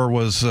 4,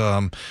 was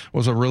a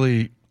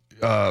really...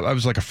 I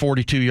was like a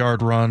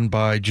 42-yard run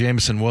by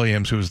Jameson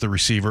Williams, who was the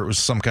receiver. It was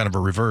some kind of a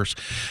reverse.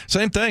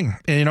 Same thing,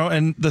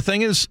 and the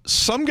thing is,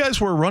 some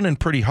guys were running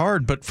pretty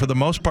hard, but for the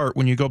most part,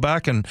 when you go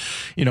back and,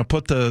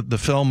 put the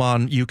film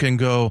on, you can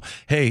go,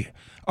 hey,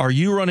 are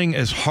you running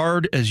as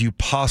hard as you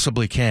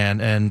possibly can?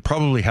 And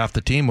probably half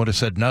the team would have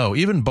said no.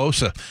 Even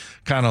Bosa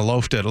kind of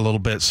loafed it a little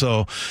bit.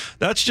 So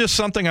that's just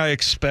something I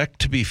expect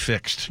to be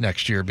fixed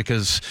next year,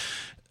 because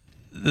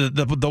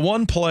the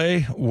one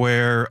play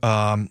where they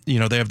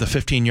have the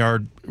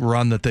 15-yard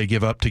run that they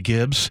give up to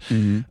Gibbs.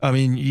 Mm-hmm. I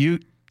mean,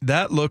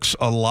 that looks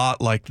a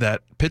lot like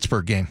that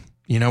Pittsburgh game.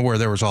 Where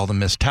there was all the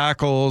missed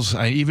tackles.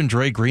 Even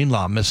Dre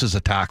Greenlaw misses a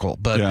tackle.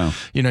 But,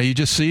 you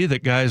just see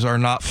that guys are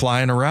not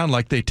flying around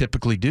like they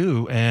typically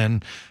do.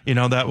 And,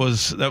 that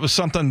was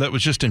something that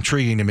was just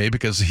intriguing to me,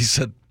 because he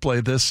said,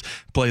 play this.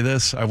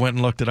 I went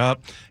and looked it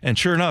up. And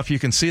sure enough, you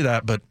can see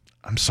that. But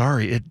I'm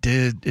sorry, it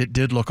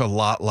did look a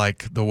lot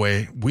like the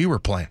way we were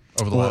playing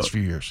over the last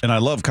few years. And I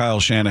love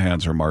Kyle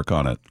Shanahan's remark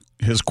on it.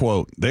 His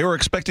quote, they were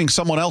expecting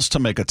someone else to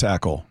make a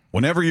tackle.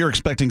 Whenever you're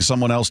expecting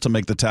someone else to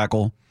make the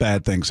tackle,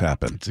 bad things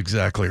happen. That's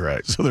exactly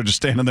right. So they're just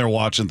standing there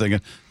watching, thinking,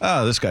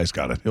 this guy's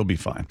got it. He'll be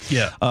fine.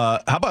 Yeah. How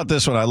about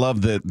this one? I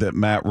love that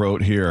Matt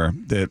wrote here.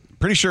 That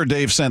pretty sure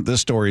Dave sent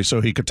this story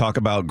so he could talk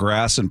about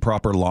grass and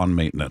proper lawn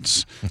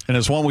maintenance. And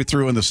it's one we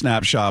threw in the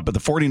snapshot, but the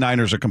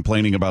 49ers are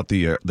complaining about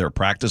their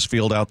practice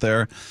field out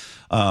there.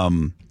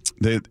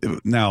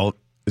 Now,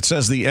 it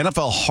says the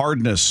NFL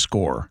hardness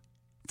score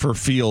for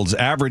fields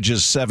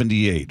averages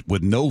 78,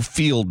 with no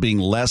field being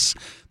less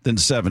than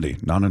 70.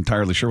 Not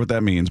entirely sure what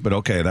that means, but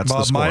okay, that's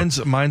the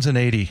score. Mine's an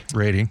 80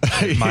 rating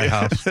at my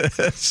house.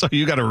 So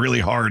you got a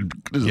really hard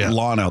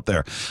lawn out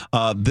there.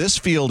 This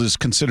field is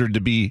considered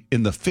to be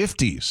in the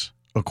 50s,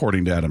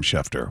 according to Adam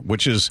Schefter,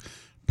 which is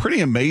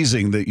pretty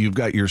amazing that you've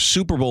got your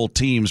Super Bowl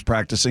teams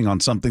practicing on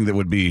something that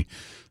would be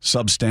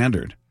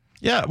substandard.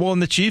 Yeah, well,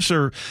 and the Chiefs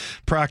are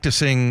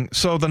practicing.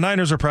 So the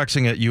Niners are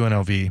practicing at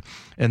UNLV,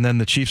 and then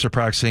the Chiefs are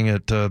practicing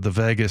at the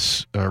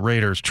Vegas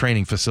Raiders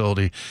training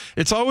facility.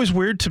 It's always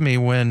weird to me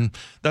when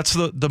that's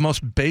the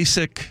most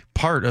basic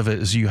part of it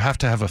is you have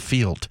to have a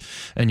field,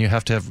 and you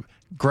have to have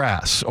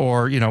grass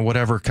or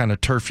whatever kind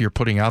of turf you're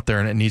putting out there,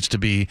 and it needs to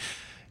be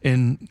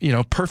in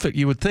perfect.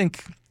 You would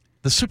think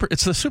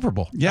it's the Super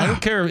Bowl. Yeah. I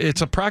don't care.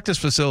 It's a practice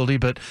facility,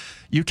 but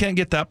you can't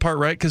get that part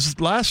right because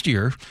last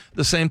year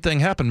the same thing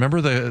happened.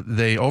 Remember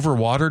they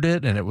overwatered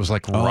it and it was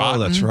like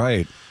rotten. Oh, that's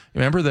right.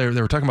 Remember they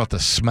were talking about the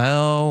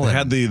smell. They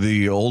had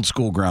the old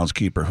school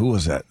groundskeeper. Who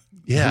was that?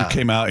 Yeah. He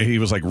came out, he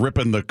was like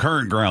ripping the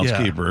current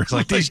groundskeeper. Yeah. It's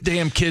like these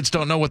damn kids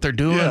don't know what they're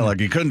doing. Yeah, like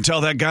you couldn't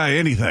tell that guy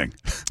anything.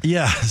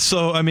 Yeah.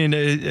 So, I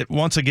mean,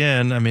 once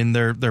again, I mean,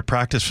 their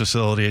practice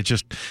facility,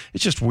 it's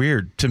just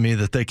weird to me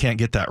that they can't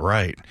get that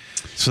right.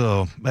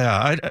 So,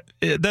 yeah,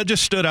 that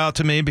just stood out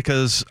to me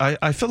because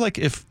I feel like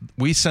if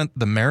we sent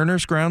the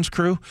Mariners grounds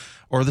crew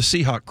or the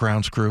Seahawks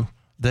grounds crew,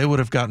 they would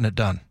have gotten it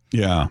done.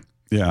 Yeah,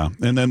 yeah.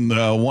 And then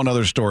one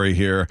other story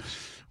here,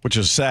 which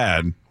is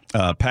sad.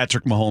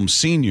 Patrick Mahomes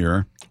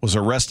Sr. was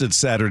arrested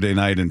Saturday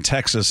night in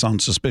Texas on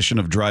suspicion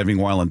of driving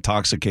while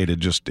intoxicated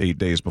just 8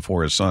 days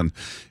before his son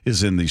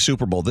is in the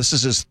Super Bowl. This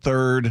is his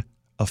third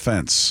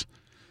offense,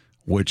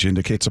 which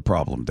indicates a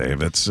problem,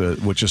 Dave. It's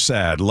which is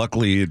sad.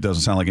 Luckily, it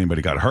doesn't sound like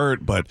anybody got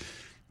hurt, but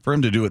for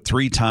him to do it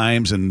 3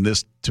 times and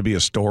this to be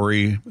a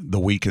story the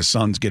week his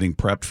son's getting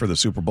prepped for the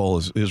Super Bowl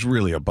is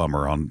really a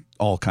bummer on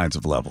all kinds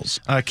of levels.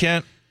 I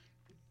can't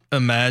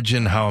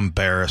imagine how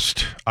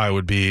embarrassed I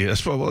would be,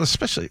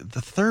 especially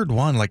the third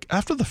one. Like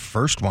after the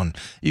first one,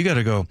 you got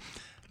to go,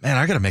 man,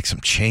 I got to make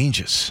some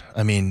changes.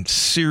 I mean,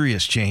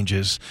 serious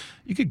changes.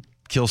 You could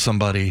kill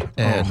somebody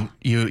and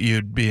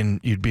you'd be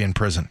in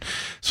prison.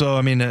 So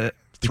I mean,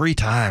 3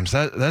 times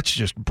that's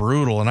just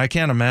brutal, and I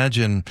can't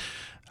imagine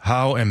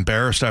how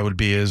embarrassed I would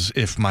be as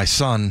if my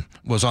son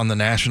was on the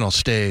national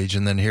stage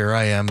and then here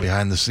I am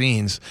behind the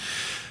scenes.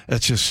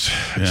 It's just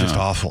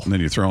awful. And then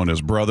you throw in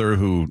his brother,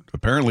 who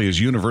apparently is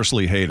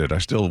universally hated. I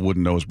still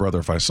wouldn't know his brother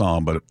if I saw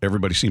him, but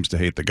everybody seems to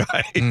hate the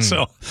guy.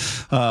 So,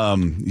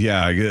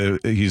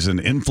 he's an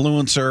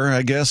influencer,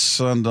 I guess,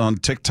 on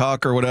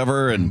TikTok or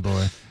whatever. And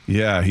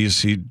yeah,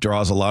 he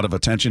draws a lot of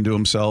attention to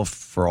himself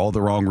for all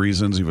the wrong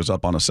reasons. He was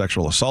up on a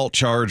sexual assault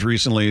charge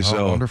recently.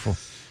 So wonderful.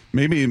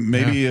 Maybe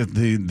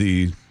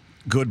the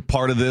good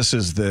part of this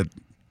is that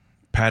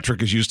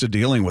Patrick is used to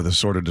dealing with this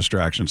sort of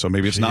distraction, so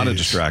maybe it's not a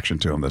distraction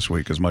to him this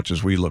week as much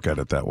as we look at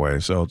it that way.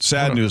 So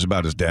sad news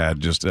about his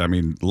dad.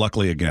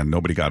 Luckily, again,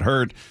 nobody got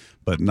hurt,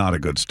 but not a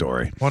good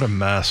story. What a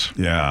mess.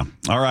 Yeah.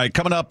 All right,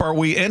 coming up, are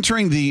we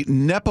entering the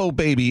Nepo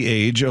baby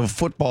age of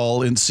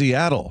football in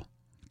Seattle?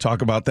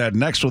 Talk about that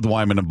next with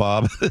Wyman and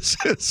Bob. This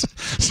is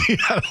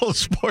Seattle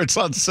Sports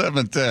on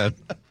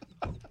 710.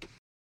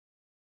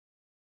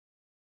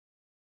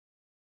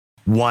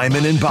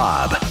 Wyman and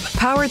Bob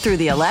Powered through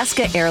the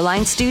Alaska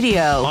Airlines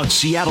Studio. on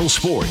Seattle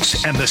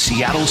Sports and the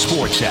Seattle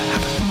Sports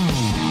app.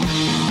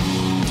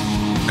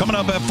 Coming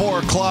up at 4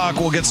 o'clock,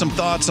 we'll get some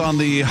thoughts on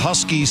the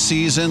Husky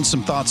season,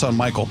 some thoughts on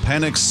Michael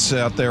Penix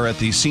out there at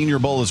the Senior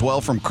Bowl as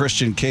well from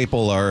Christian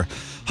Capel, our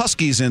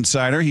Huskies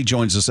insider. He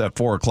joins us at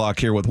 4 o'clock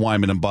here with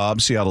Wyman and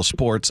Bob, Seattle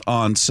Sports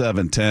on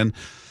 710.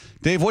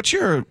 Dave, what's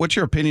your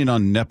opinion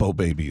on Nepo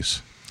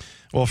babies?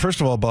 Well,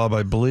 first of all, Bob,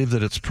 I believe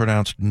that it's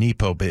pronounced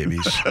Nepo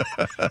babies.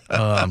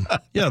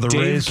 The Dave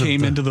Rays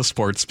came into the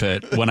sports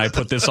pit when I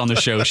put this on the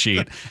show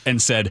sheet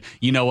and said,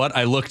 you know what?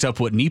 I looked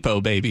up what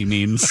Nepo baby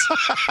means.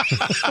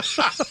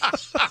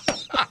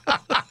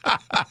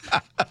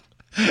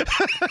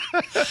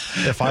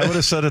 If I would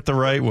have said it the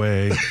right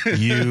way,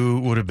 you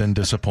would have been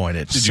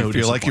disappointed. Did you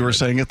feel like you were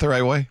saying it the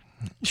right way?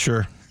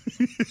 Sure.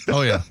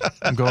 Oh, yeah.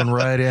 I'm going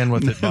right in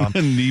with it, Bob.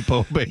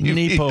 Nepo babies.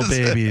 Nepo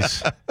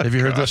babies. Have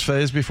you heard this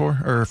phrase before?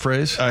 Or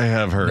phrase? I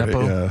have heard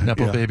Nepo, it. Yeah.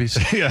 Nepo babies.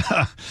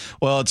 Yeah.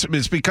 Well,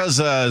 it's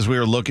because as we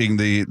were looking,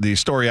 the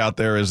story out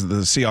there is the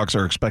Seahawks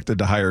are expected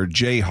to hire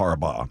Jay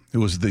Harbaugh, who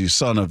was the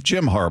son of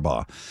Jim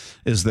Harbaugh,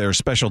 is their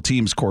special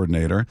teams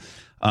coordinator.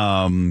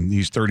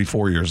 He's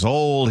 34 years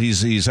old.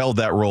 He's held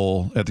that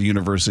role at the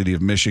University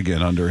of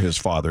Michigan under his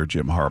father,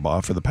 Jim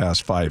Harbaugh, for the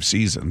past 5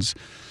 seasons.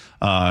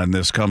 And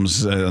this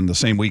comes on the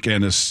same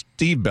weekend as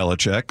Steve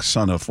Belichick,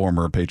 son of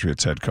former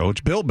Patriots head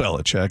coach Bill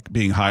Belichick,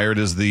 being hired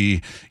as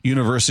the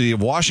University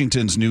of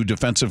Washington's new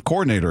defensive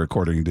coordinator,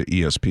 according to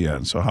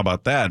ESPN. So how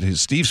about that?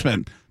 Steve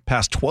spent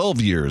past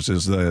 12 years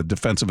as the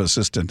defensive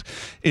assistant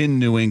in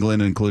New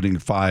England, including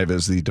 5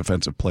 as the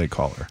defensive play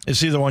caller.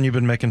 Is he the one you've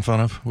been making fun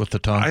of with the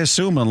tongue? I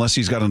assume, unless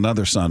he's got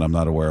another son I'm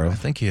not aware I of.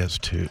 think he has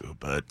 2,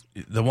 but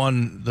the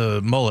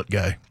mullet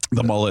guy.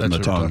 The mullet and the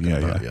That's what tongue.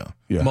 we're talking about,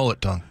 Yeah. Mullet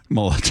tongue.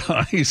 Mullet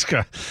tongue. He's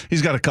got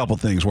a couple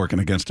things working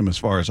against him as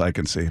far as I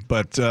can see.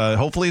 But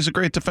hopefully he's a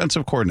great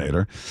defensive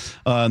coordinator.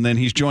 And then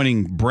he's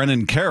joining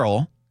Brennan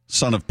Carroll,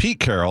 son of Pete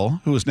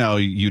Carroll, who is now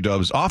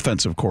UW's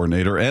offensive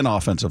coordinator and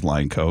offensive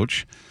line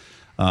coach.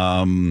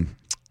 He's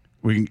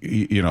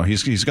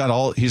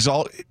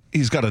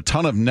got a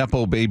ton of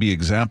Nepo baby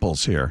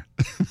examples here.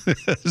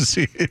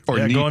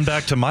 Going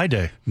back to my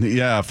day.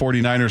 Yeah,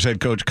 49ers head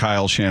coach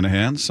Kyle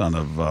Shanahan, son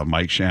of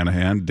Mike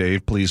Shanahan.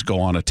 Dave, please go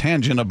on a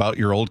tangent about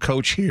your old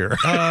coach here.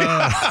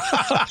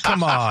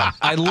 Come on.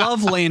 I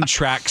love laying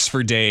tracks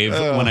for Dave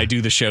when I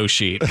do the show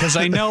sheet because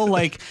I know,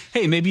 like,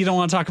 hey, maybe you don't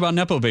want to talk about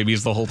Nepo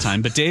babies the whole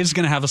time, but Dave's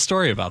going to have a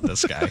story about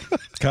this guy.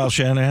 Kyle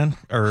Shanahan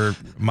or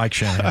Mike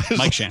Shanahan?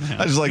 Mike Shanahan.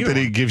 I just like that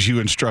he gives you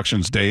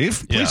instructions,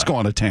 Dave. Please go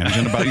on a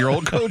tangent about your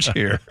old coach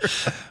here.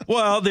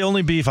 Well, the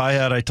only beef I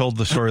had, I told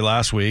the story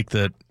last week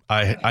that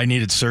I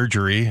needed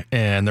surgery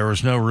and there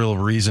was no real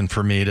reason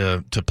for me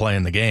to play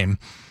in the game.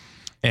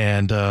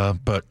 And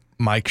but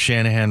Mike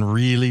Shanahan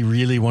really,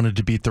 really wanted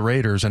to beat the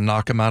Raiders and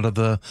knock them out of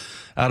the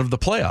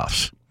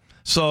playoffs.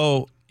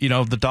 So,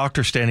 the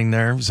doctor standing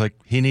there was like,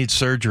 he needs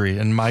surgery.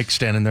 And Mike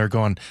standing there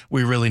going,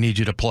 we really need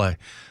you to play.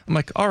 I'm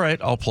like, all right,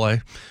 I'll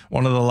play.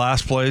 One of the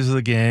last plays of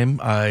the game,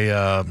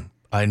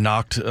 I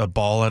knocked a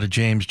ball out of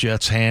James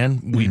Jett's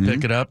hand. We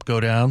pick it up, go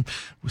down,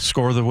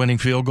 score the winning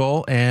field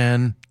goal,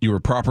 and you were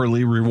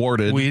properly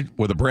rewarded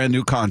with a brand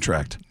new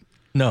contract.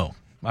 No,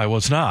 I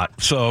was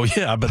not. So,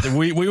 yeah, but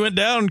we went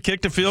down,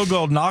 kicked a field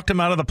goal, knocked them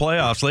out of the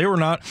playoffs. They were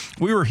not.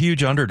 We were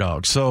huge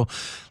underdogs. So,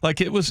 like,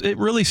 it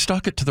really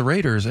stuck it to the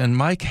Raiders, and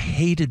Mike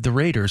hated the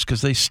Raiders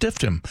because they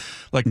stiffed him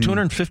like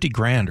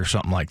 $250,000 or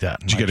something like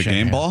that. Did you get a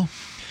game ball?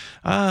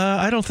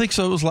 I don't think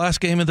so. It was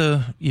last game of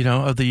the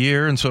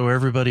year, and so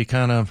everybody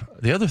kind of.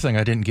 The other thing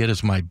I didn't get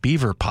is my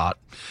beaver pot.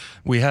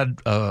 We had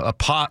a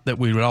pot that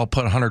we would all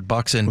put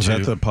 $100 into. Was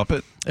that the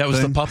puppet? That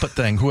was the puppet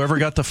thing. Whoever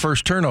got the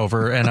first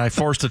turnover, and I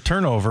forced a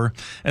turnover,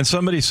 and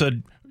somebody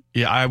said,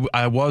 "Yeah,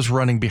 I was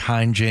running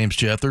behind James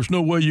Jett. There's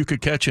no way you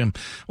could catch him."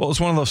 Well, it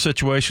was one of those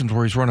situations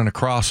where he's running a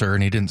crosser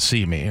and he didn't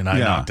see me, and I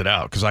knocked it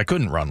out because I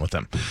couldn't run with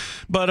him.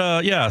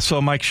 But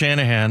so Mike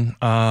Shanahan.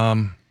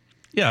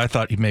 I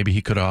thought maybe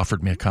he could have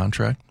offered me a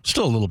contract.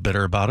 Still a little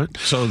bitter about it.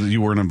 So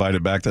you weren't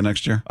invited back the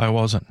next year? I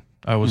wasn't.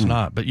 I was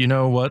not. But you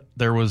know what?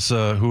 There was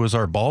who was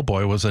our ball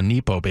boy was a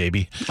Nepo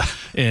baby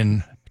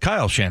in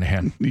Kyle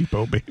Shanahan.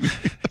 Nepo baby.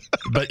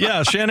 But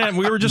yeah, Shanahan,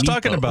 we were just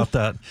talking about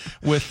that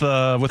with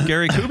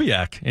Gary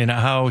Kubiak and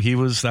how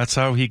that's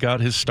how he got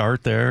his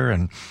start there.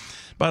 And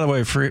by the way,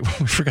 we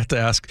forgot to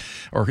ask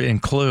or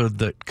include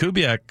that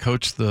Kubiak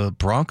coached the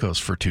Broncos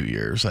for 2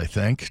 years, I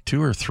think,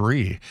 2 or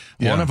 3.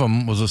 Yeah. One of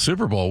them was a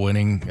Super Bowl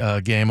winning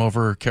game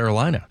over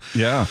Carolina.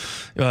 Yeah.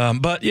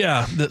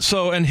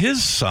 And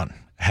his son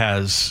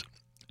has,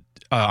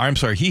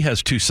 he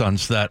has 2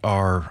 sons that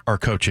are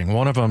coaching.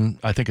 One of them,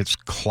 I think it's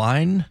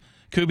Klein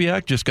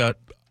Kubiak, just got.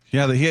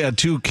 Yeah, he had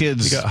 2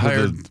 kids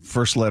with the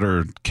first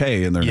letter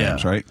K in their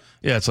names, right?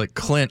 Yeah, it's like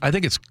Clint. I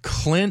think it's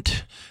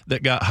Clint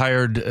that got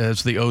hired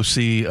as the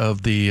OC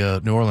of the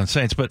New Orleans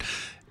Saints. But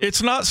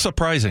it's not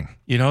surprising,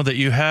 that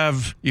you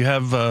have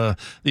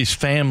these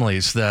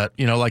families that,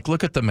 like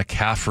look at the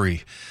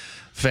McCaffrey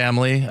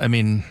family. I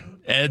mean,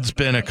 Ed's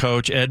been a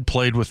coach. Ed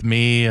played with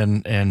me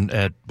and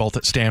at both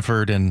at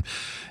Stanford and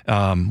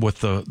with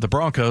the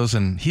Broncos.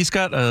 And he's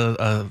got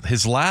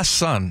his last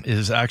son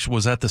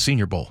was at the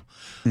Senior Bowl,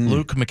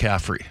 Luke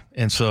McCaffrey.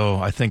 And so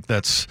I think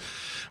that's.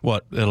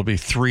 It'll be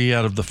 3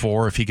 out of the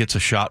 4 if he gets a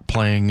shot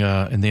playing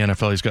in the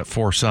NFL. He's got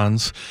 4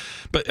 sons.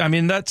 But, I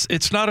mean,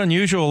 it's not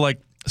unusual.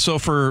 Like, so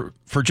for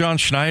John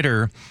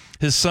Schneider,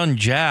 his son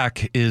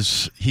Jack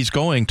he's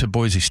going to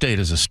Boise State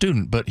as a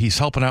student, but he's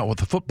helping out with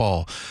the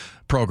football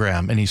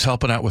program, and he's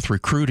helping out with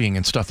recruiting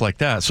and stuff like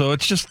that. So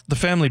it's just the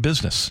family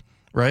business.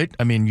 Right?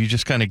 I mean, you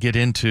just kind of get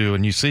into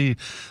and you see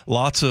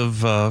lots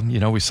of,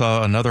 we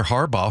saw another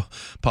Harbaugh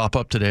pop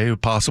up today who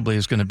possibly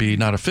is going to be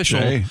not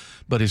official,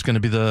 but he's going to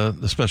be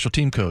the special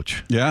team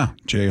coach. Yeah,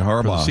 Jay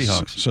Harbaugh. For the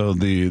Seahawks. So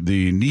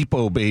the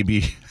Nepo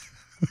baby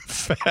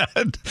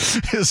fad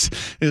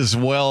is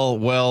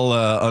well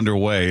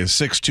underway.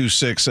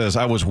 626 says,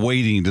 I was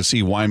waiting to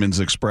see Wyman's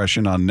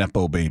expression on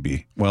Nepo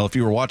baby. Well, if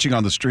you were watching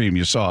on the stream,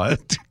 you saw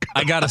it.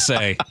 I gotta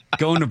say,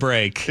 going to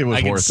break,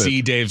 I could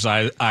see Dave's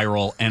eye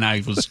roll, and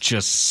I was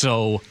just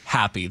so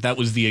happy. That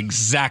was the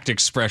exact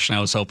expression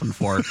I was hoping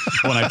for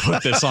when I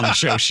put this on the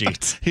show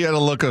sheet. He had a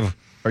look of,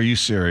 are you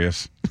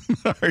serious?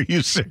 Are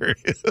you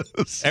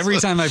serious? Every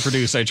time I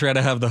produce, I try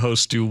to have the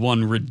host do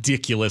one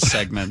ridiculous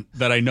segment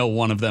that I know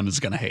one of them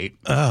is going to hate.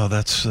 Oh,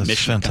 that's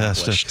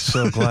fantastic.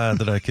 So glad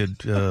that I could...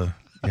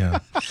 Yeah.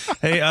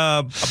 Hey,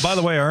 by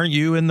the way, aren't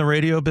you in the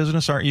radio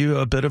business? Aren't you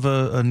a bit of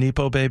a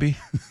Nepo baby?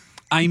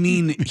 I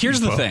mean, here's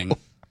the thing.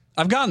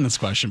 I've gotten this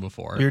question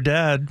before. Your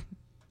dad.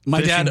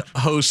 My dad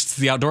hosts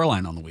the Outdoor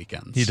Line on the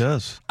weekends. He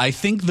does. I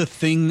think the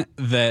thing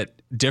that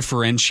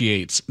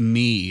differentiates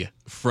me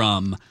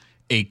from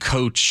a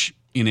coach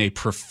in a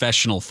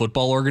professional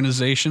football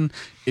organization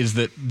is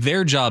that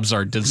their jobs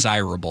are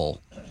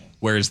desirable.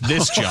 Whereas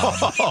this job,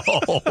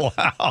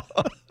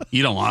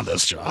 you don't want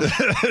this job.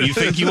 You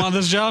think you want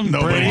this job?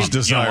 Nobody's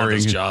desiring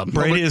this job.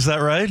 Brady, is that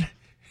right?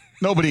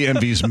 Nobody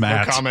envies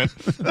Matt.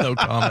 No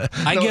comment.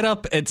 I get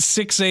up at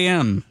 6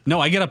 a.m. No,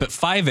 I get up at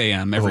 5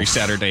 a.m. every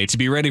Saturday to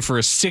be ready for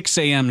a 6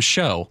 a.m.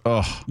 show.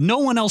 No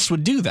one else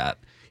would do that.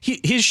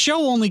 His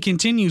show only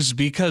continues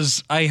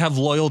because I have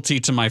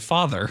loyalty to my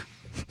father.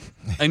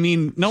 I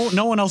mean,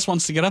 no one else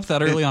wants to get up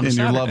that early on a and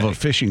Saturday. your love of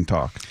fishing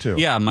talk, too.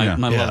 Yeah, my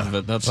love of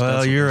it. That's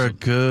you're a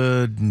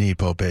good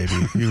Nepo baby.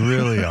 You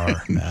really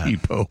are, Matt.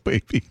 Nepo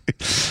baby.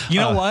 You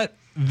know what?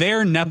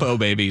 They're Nepo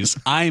babies.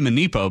 I'm a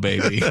Nepo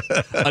baby.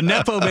 A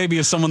Nepo baby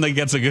is someone that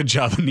gets a good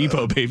job. A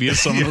Nepo baby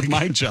is someone with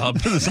my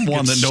job.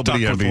 One that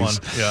nobody Stuck with envies.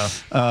 one.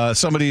 Yeah.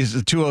 Somebody,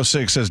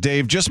 206 says,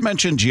 Dave, just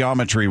mention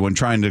geometry when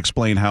trying to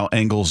explain how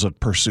angles of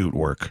pursuit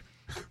work.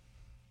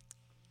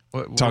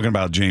 Talking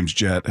about James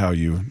Jett, how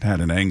you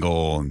had an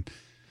angle and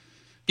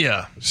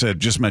said,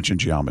 just mention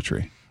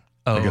geometry.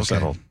 Oh, I guess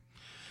okay.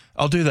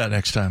 I'll do that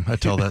next time I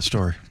tell that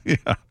story. Yeah,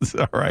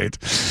 all right.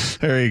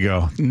 There you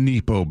go.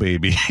 Nepo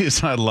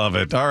babies. I love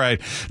it. All right.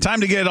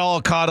 Time to get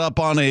all caught up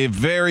on a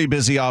very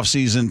busy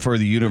offseason for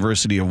the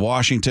University of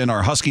Washington.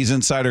 Our Huskies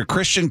insider,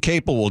 Christian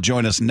Capel, will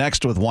join us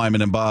next with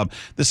Wyman and Bob.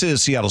 This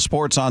is Seattle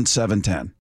Sports on 710.